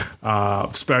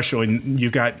special. And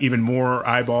you've got even more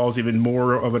eyeballs, even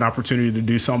more of an opportunity to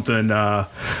do something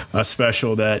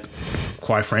special that,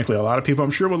 quite frankly, a lot of people,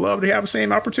 I'm sure, would love to have the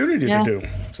same opportunity to do.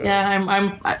 So.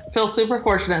 Yeah, I feel super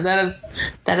fortunate.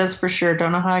 That is for sure.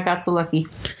 Don't know how I got so lucky.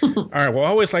 All right. Well, I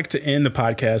always like to end the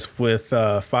podcast with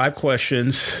 5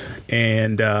 questions.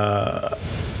 And are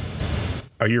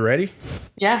you ready?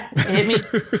 Yeah. Hit me.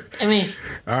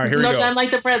 All right. Here we go. No time like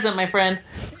the present, my friend.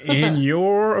 In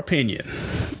your opinion,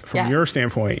 from your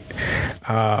standpoint,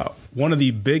 one of the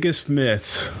biggest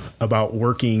myths about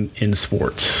working in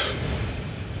sports.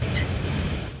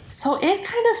 So it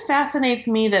kind of fascinates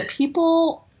me that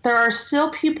there are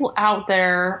still people out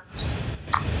there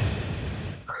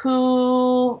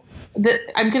who,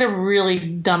 I'm going to really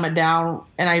dumb it down,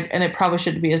 and it probably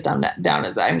shouldn't be as dumbed down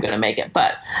as I'm going to make it.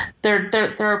 But there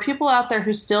are people out there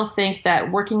who still think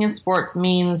that working in sports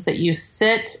means that you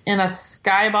sit in a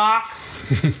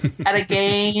skybox at a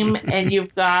game, and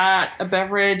you've got a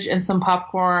beverage and some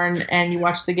popcorn, and you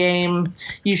watch the game.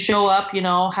 You show up,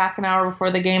 half an hour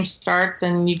before the game starts,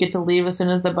 and you get to leave as soon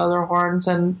as the buzzer horns,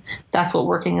 and that's what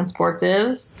working in sports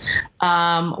is.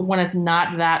 When it's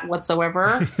not that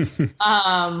whatsoever.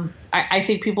 I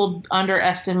think people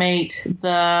underestimate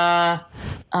the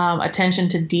attention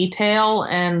to detail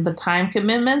and the time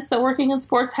commitments that working in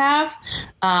sports have.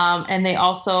 And they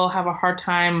also have a hard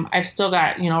time. I've still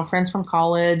got, friends from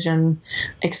college and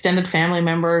extended family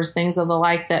members, things of the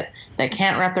like, that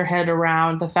can't wrap their head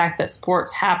around the fact that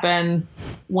sports happen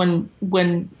when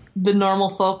the normal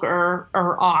folk are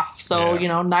off. So,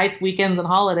 nights, weekends, and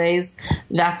holidays,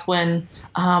 that's when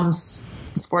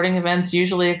sporting events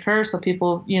usually occur, so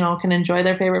people, can enjoy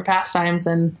their favorite pastimes,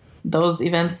 and those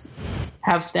events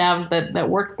have staffs that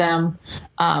work them.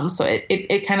 So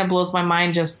it kind of blows my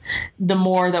mind, just the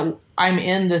more that I'm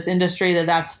in this industry,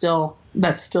 that's still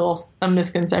a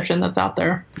misconception that's out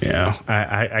there. Yeah,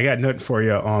 I got nothing for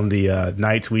you on the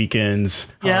nights, weekends,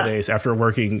 holidays, after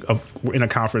working in a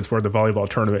conference where the volleyball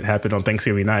tournament happened on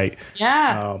Thanksgiving night.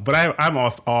 Yeah. But I'm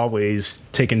always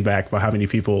taken back by how many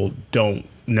people don't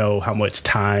know how much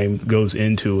time goes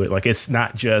into it. Like, it's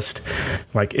not just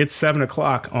like it's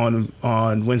 7:00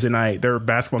 on Wednesday night. There are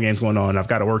basketball games going on. I've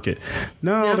got to work it.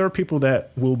 No, there are people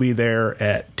that will be there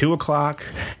at 2:00,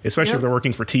 especially if they're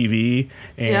working for TV,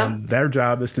 and their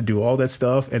job is to do all that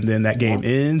stuff. And then that game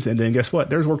ends, and then guess what?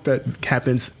 There's work that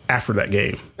happens after that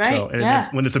game. Right. So, and then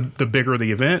when it's the bigger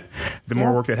the event, the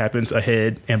more work that happens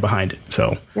ahead and behind it.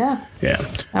 So yeah,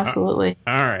 absolutely.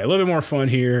 All right, a little bit more fun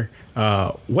here.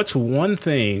 What's one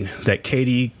thing that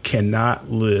Katie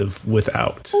cannot live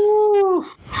without? Ooh.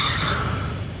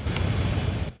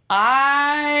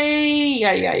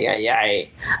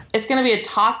 It's going to be a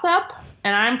toss-up,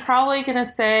 and I'm probably going to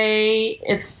say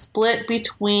it's split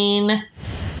between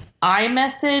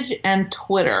iMessage and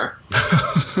Twitter.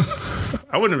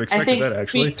 I wouldn't have expected that,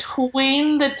 actually.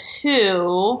 Between the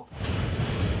two,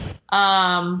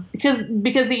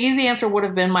 because the easy answer would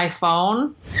have been my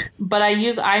phone, but I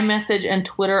use iMessage and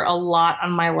Twitter a lot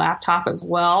on my laptop as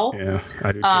well. Yeah,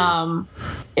 I do too.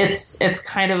 It's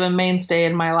kind of a mainstay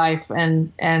in my life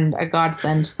and a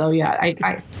godsend. So yeah,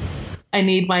 I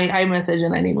need my iMessage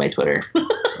and I need my Twitter.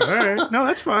 All right, no,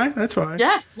 that's fine. That's fine.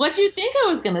 Yeah, what do you think I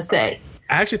was gonna say?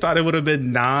 I actually thought it would have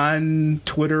been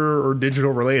non-Twitter or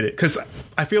digital related, because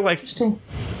I feel like, to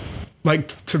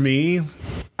me,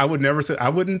 I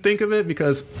wouldn't think of it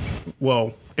because,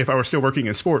 well, if I were still working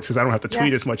in sports, because I don't have to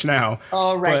tweet as much now.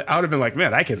 Oh, right. But I would have been like,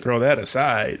 man, I can throw that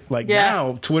aside. Like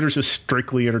now, Twitter's just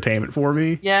strictly entertainment for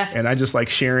me. Yeah. And I just like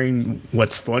sharing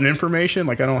what's fun information.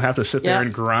 Like I don't have to sit there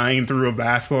and grind through a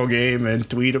basketball game and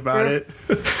tweet about it.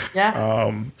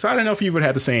 Yeah. So I don't know if you would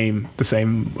have the same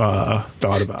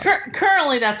thought about it.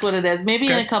 Currently, that's what it is. Maybe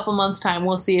in a couple months' time,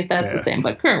 we'll see if that's the same.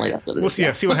 But currently, that's what it is. We'll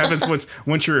see. See what happens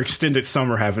once your extended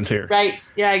summer happens here. Right.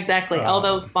 Yeah. Exactly. All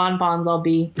those bonbons I'll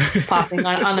be popping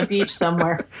on the beach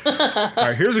somewhere. All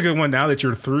right, here's a good one. Now that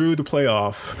you're through the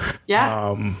playoff,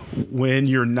 when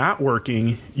you're not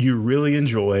working, you really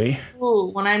enjoy. Ooh,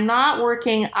 when I'm not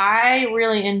working, I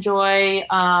really enjoy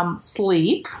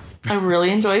sleep. I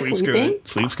really enjoy sleeping.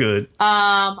 Sleep's good.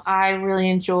 I really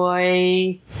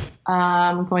enjoy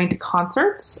going to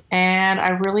concerts, and I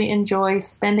really enjoy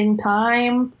spending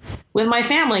time with my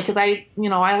family because I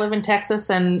live in Texas,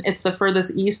 and it's the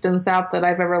furthest east and south that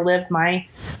I've ever lived. My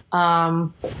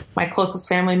closest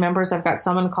family members, I've got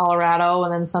some in Colorado,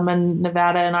 and then some in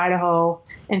Nevada and Idaho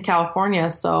and California.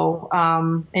 So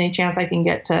any chance I can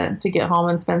get to get home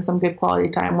and spend some good quality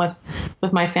time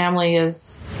with my family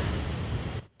is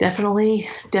definitely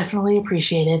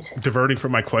appreciated. Diverting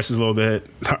from my questions a little bit,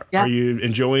 are you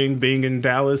enjoying being in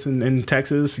Dallas and in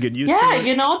Texas? Getting used to it?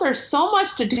 Yeah, there's so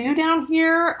much to do down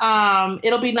here.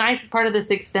 It'll be nice as part of this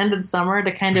extended summer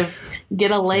to kind of get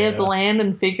a lay of the land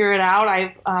and figure it out.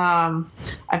 I've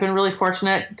been really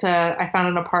fortunate I found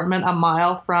an apartment a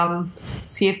mile from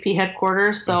CFP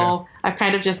headquarters, so I've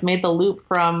kind of just made the loop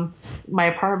from my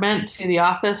apartment to the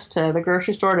office to the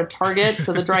grocery store to Target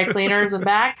to the dry cleaners and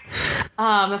back.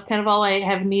 That's kind of all I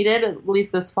have needed, at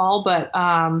least this fall. But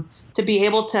to be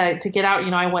able to get out,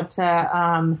 I went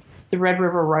to the Red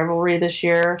River Rivalry this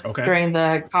year during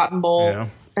the Cotton Bowl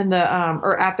and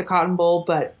or at the Cotton Bowl,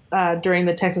 but during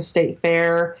the Texas State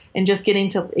Fair, and just getting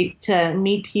to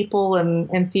meet people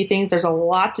and see things. There's a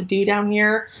lot to do down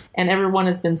here, and everyone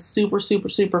has been super, super,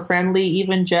 super friendly,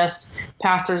 even just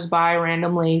passersby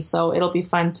randomly. So it'll be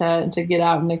fun to get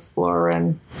out and explore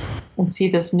and see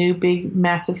this new big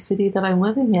massive city that I'm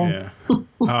living in. Yeah.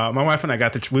 My wife and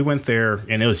I we went there,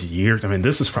 and it was years. I mean,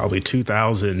 this is probably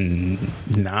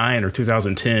 2009 or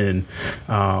 2010.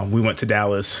 We went to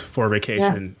Dallas for a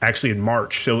vacation, actually in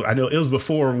March. So I know it was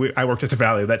before I worked at the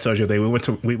Valley. That tells you they we went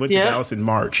to Dallas in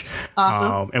March.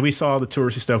 Awesome. And we saw the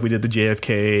touristy stuff. We did the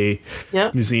JFK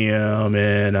Museum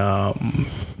and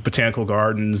Botanical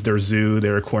Gardens, their zoo,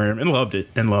 their aquarium, and loved it.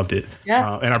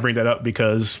 Yeah. And I bring that up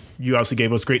because you obviously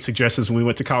gave us great suggestions when we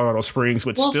went to Colorado Springs,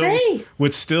 which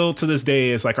still to this day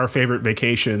is like our favorite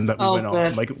vacation that we went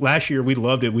on. Like last year, we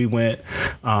loved it. We went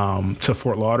to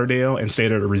Fort Lauderdale and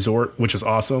stayed at a resort, which is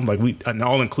awesome. Like an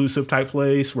all inclusive type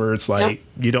place where it's like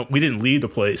we didn't leave the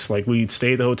place. Like we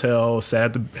stayed at the hotel,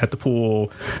 sat at the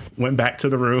pool, went back to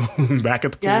the room, back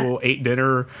at the pool, ate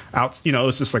dinner out.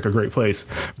 It's just like a great place.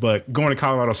 But going to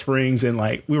Colorado Springs and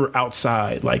like we were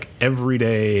outside like every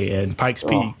day and Pikes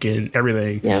Peak and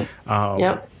everything.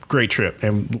 Great trip,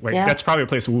 and that's probably a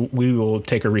place we will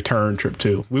take a return trip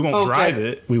to. We won't drive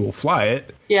it; we will fly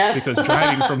it. Yes, because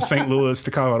driving from St. Louis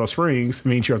to Colorado Springs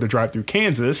means you have to drive through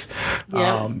Kansas.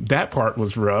 That part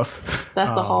was rough.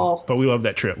 That's a haul, but we love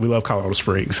that trip. We love Colorado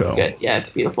Springs. So good, it's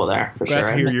beautiful there for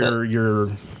glad sure. To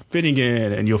hear fitting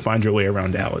in and you'll find your way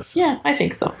around Dallas. Yeah, I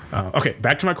think so. Okay,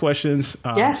 back to my questions.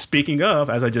 Yeah. Speaking of,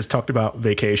 as I just talked about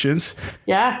vacations,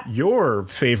 yeah, your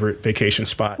favorite vacation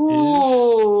spot is?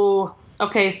 Ooh.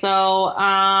 Okay, so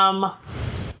I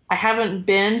haven't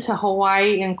been to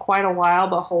Hawaii in quite a while,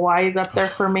 but Hawaii's up there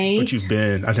for me. But you've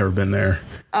been. I've never been there.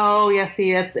 Oh yeah,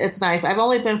 see, it's nice. I've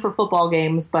only been for football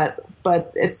games, but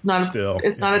it's not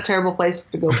not a terrible place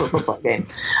to go for a football game.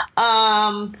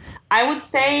 I would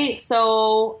say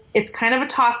so. It's kind of a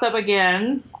toss up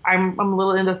again. I'm a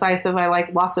little indecisive. I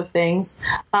like lots of things.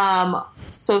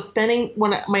 So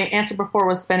my answer before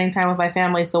was spending time with my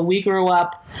family. So we grew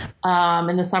up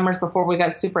in the summers before we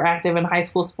got super active in high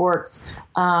school sports,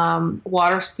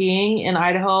 water skiing in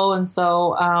Idaho. And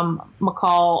so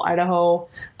McCall, Idaho,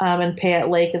 and Payette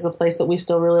Lake is a place that we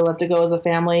still really love to go as a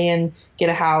family and get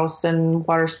a house and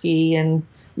water ski and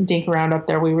dink around up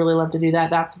there. We really love to do that.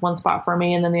 That's one spot for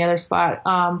me. And then the other spot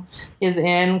is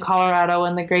in Colorado,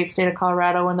 in the great state of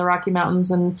Colorado, in the Rocky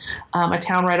Mountains, and a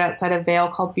town right outside of Vail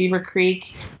called Beaver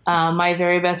Creek. My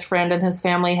very best friend and his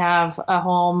family have a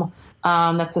home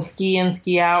that's a ski in,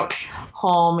 ski out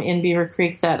home in Beaver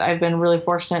Creek that I've been really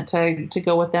fortunate to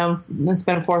go with them and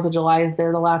spend 4th of July's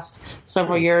there the last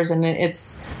several years. And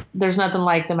there's nothing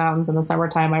like the mountains in the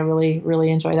summertime. I really,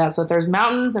 really enjoy that. So if there's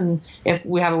mountains and if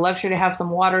we have the luxury to have some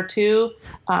water too,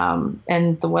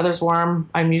 and the weather's warm,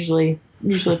 I'm usually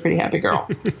a pretty happy girl.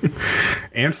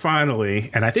 And finally,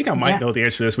 and I think I might know the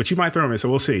answer to this, but you might throw me, so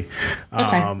we'll see.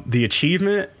 Okay. The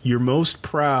achievement you're most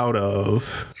proud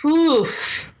of.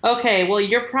 Oof. Okay, well,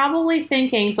 you're probably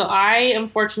thinking, so I am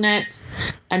fortunate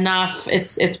enough,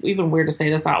 it's even weird to say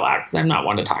this out loud because I'm not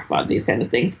one to talk about these kind of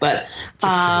things, but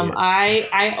I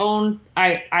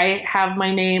have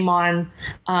my name on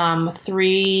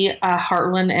 3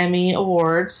 Heartland Emmy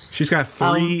Awards. She's got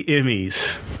 3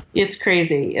 Emmys. It's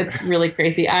crazy. It's really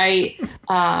crazy.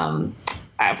 I'm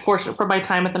fortunate for my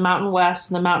time at the Mountain West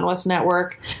and the Mountain West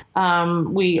Network.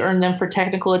 We earned them for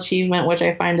technical achievement, which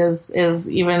I find is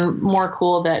even more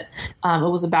cool that it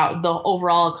was about the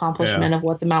overall accomplishment of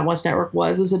what the Mountain West Network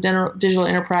was as a digital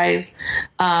enterprise.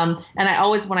 And I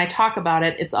always, when I talk about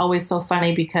it, it's always so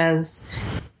funny because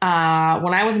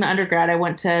when I was an undergrad, I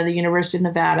went to the University of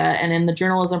Nevada, and in the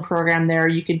journalism program there,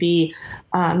 you could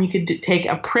take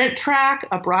a print track,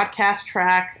 a broadcast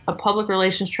track, a public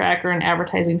relations track, or an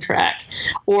advertising track,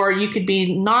 or you could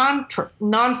be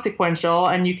non-sequential,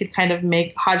 and you could kind of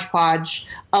make hodgepodge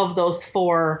of those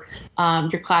 4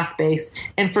 your class base.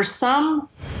 And for some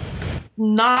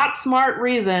not smart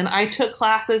reason, I took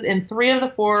classes in 3 of the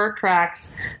 4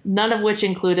 tracks, none of which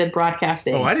included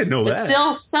broadcasting. Oh, I didn't know that. But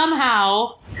still,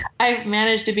 somehow, I've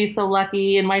managed to be so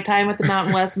lucky in my time at the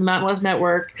Mountain West and the Mountain West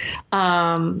Network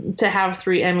to have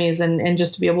 3 Emmys and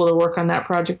just to be able to work on that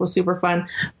project was super fun.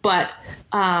 But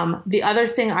the other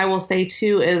thing I will say,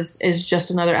 too, is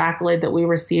just another accolade that we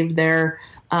received there,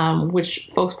 which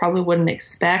folks probably wouldn't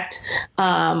expect.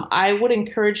 I would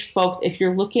encourage folks, if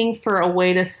you're looking for a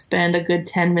way to spend a good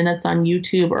 10 minutes on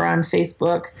YouTube or on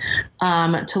Facebook,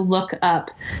 to look up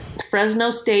Fresno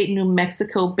State, New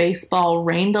Mexico baseball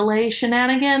rain delay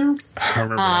shenanigans. I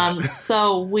remember that.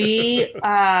 So we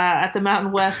at the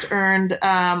Mountain West earned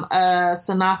a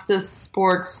Synopsis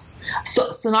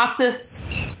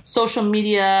Social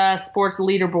Media Sports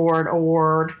Leaderboard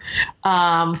Award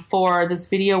for this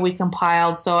video we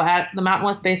compiled. So at the Mountain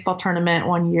West baseball tournament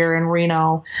one year in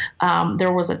Reno,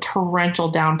 there was a torrential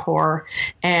downpour,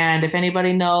 and if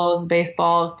anybody knows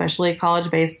baseball, especially college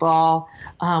baseball,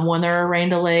 when there are rain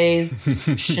delays,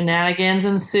 shenanigans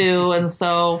ensue. And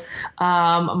so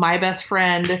my best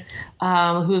friend,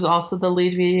 who's also the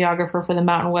lead videographer for the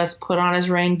Mountain West, put on his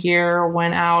rain gear,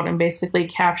 went out and basically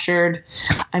captured,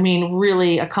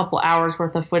 really a couple hours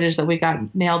worth of footage that we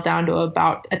got nailed down to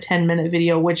about a 10-minute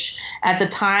video, which at the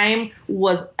time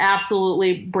was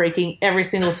absolutely breaking every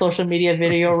single social media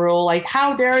video rule. Like,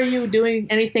 how dare you doing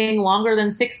anything longer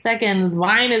than 6 seconds?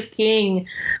 Vine is king,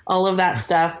 all of that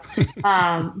stuff.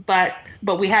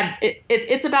 But we had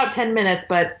it's about 10 minutes,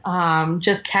 but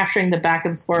just capturing the back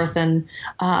and forth and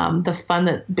the fun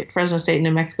that Fresno State and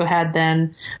New Mexico had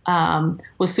then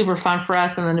was super fun for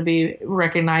us. And then to be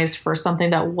recognized for something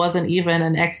that wasn't even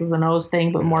an X's and O's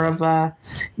thing, but more of a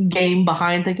game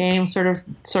behind the game sort of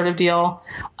deal,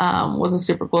 was a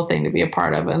super cool thing to be a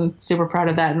part of, and super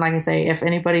proud of that. And like I say, if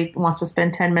anybody wants to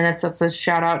spend 10 minutes, that's a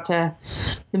shout out to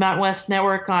the Mountain West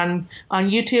Network on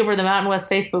YouTube or the Mountain West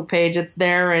Facebook page. It's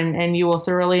there, and you will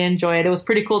thoroughly enjoy it. It was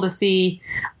pretty cool to see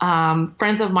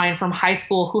friends of mine from high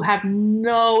school who have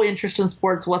no interest in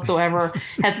sports whatsoever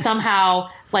had somehow,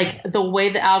 like, the way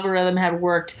the algorithm had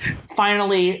worked,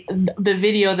 finally the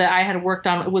video that I had worked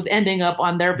on was ending up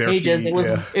on their pages. Feed,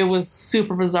 it was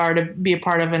super bizarre to be a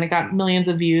part of, and it got millions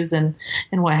of views and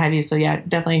what have you. So yeah,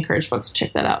 definitely encourage folks to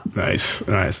check that out. Nice.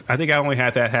 I think I only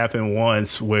had that happen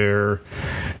once, where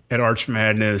at Arch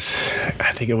Madness,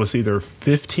 I think it was either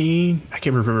 15, I can't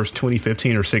remember if it was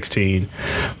 2015 or 16,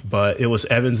 but it was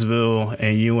Evansville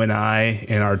and UNI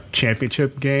in our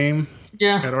championship game.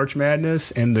 Yeah. At Arch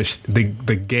Madness, and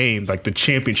the game, like the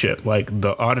championship, like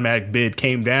the automatic bid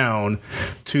came down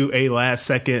to a last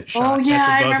second shot at the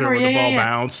buzzer where the ball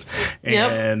bounced.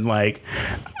 And like,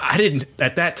 I didn't,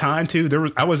 at that time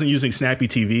too, I wasn't using Snappy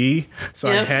TV, so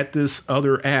I had this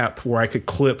other app where I could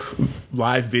clip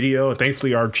live video, and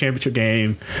thankfully our championship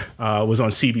game was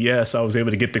on CBS. I was able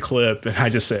to get the clip, and I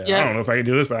just said, I don't know if I can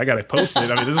do this, but I got to post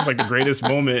it. I mean, this is like the greatest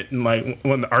moment in like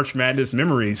one of the Arch Madness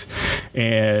memories.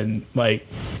 And like,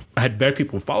 I had begged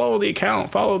people, follow the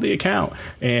account.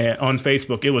 And on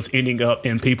Facebook, it was ending up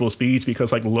in people's feeds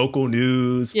because like local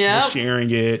news was sharing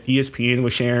it, ESPN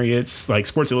was sharing it, like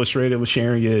Sports Illustrated was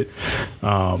sharing it.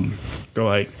 They're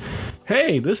like,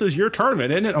 hey, this is your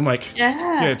tournament, isn't it? I'm like,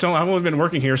 I've only been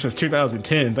working here since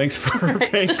 2010. Thanks for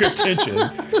paying attention.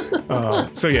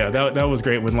 So yeah, that was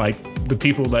great when like the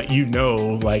people that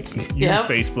like use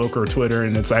Facebook or Twitter,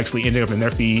 and it's actually ending up in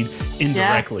their feed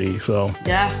indirectly. So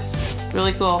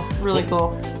really cool.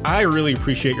 I really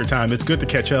appreciate your time. It's good to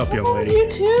catch up, young lady. You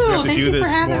too. Thank you for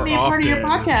having me a part of your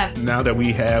podcast. Now that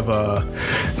we have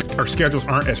our schedules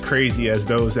aren't as crazy as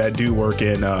those that do work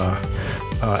in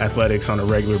athletics on a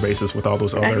regular basis with all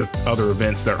those other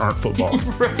events that aren't football.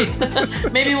 Right.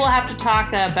 Maybe we'll have to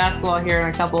talk basketball here in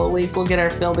a couple of weeks. We'll get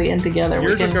our field in together.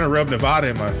 You're just going to rub Nevada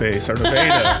in my face, or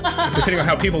Nevada, depending on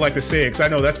how people like to say it, because I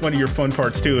know that's one of your fun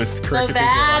parts too, is correct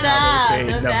Nevada, how they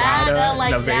say Nevada,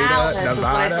 like Nevada, Dallas. Nevada. That's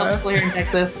what I tell people here in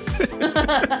Texas.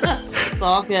 It's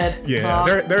all good.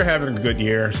 Yeah, they're having a good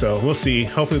year, so we'll see.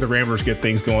 Hopefully the Ramblers get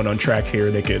things going on track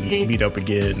here. They can meet up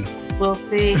again. We'll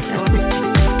see.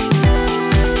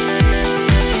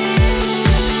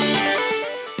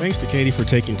 Thanks to Katie for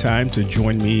taking time to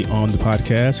join me on the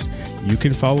podcast. You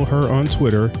can follow her on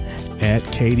Twitter at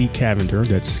Katie Cavender.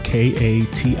 That's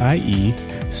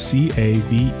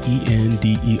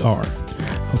KATIECAVENDER.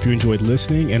 Hope you enjoyed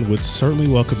listening and would certainly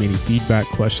welcome any feedback,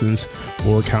 questions,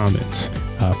 or comments.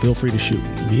 Feel free to shoot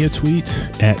me a tweet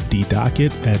at DDocket,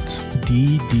 that's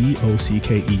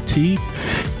DDOCKET,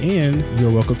 and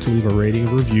you're welcome to leave a rating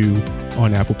and review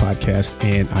on Apple Podcasts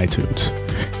and iTunes.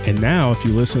 And now, if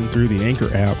you listen through the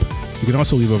Anchor app, you can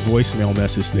also leave a voicemail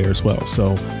message there as well.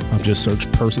 So just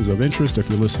search Persons of Interest if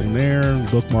you're listening there,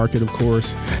 bookmark it, of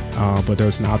course, but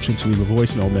there's an option to leave a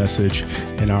voicemail message,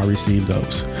 and I'll receive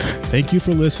those. Thank you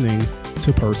for listening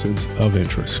to Persons of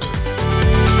Interest.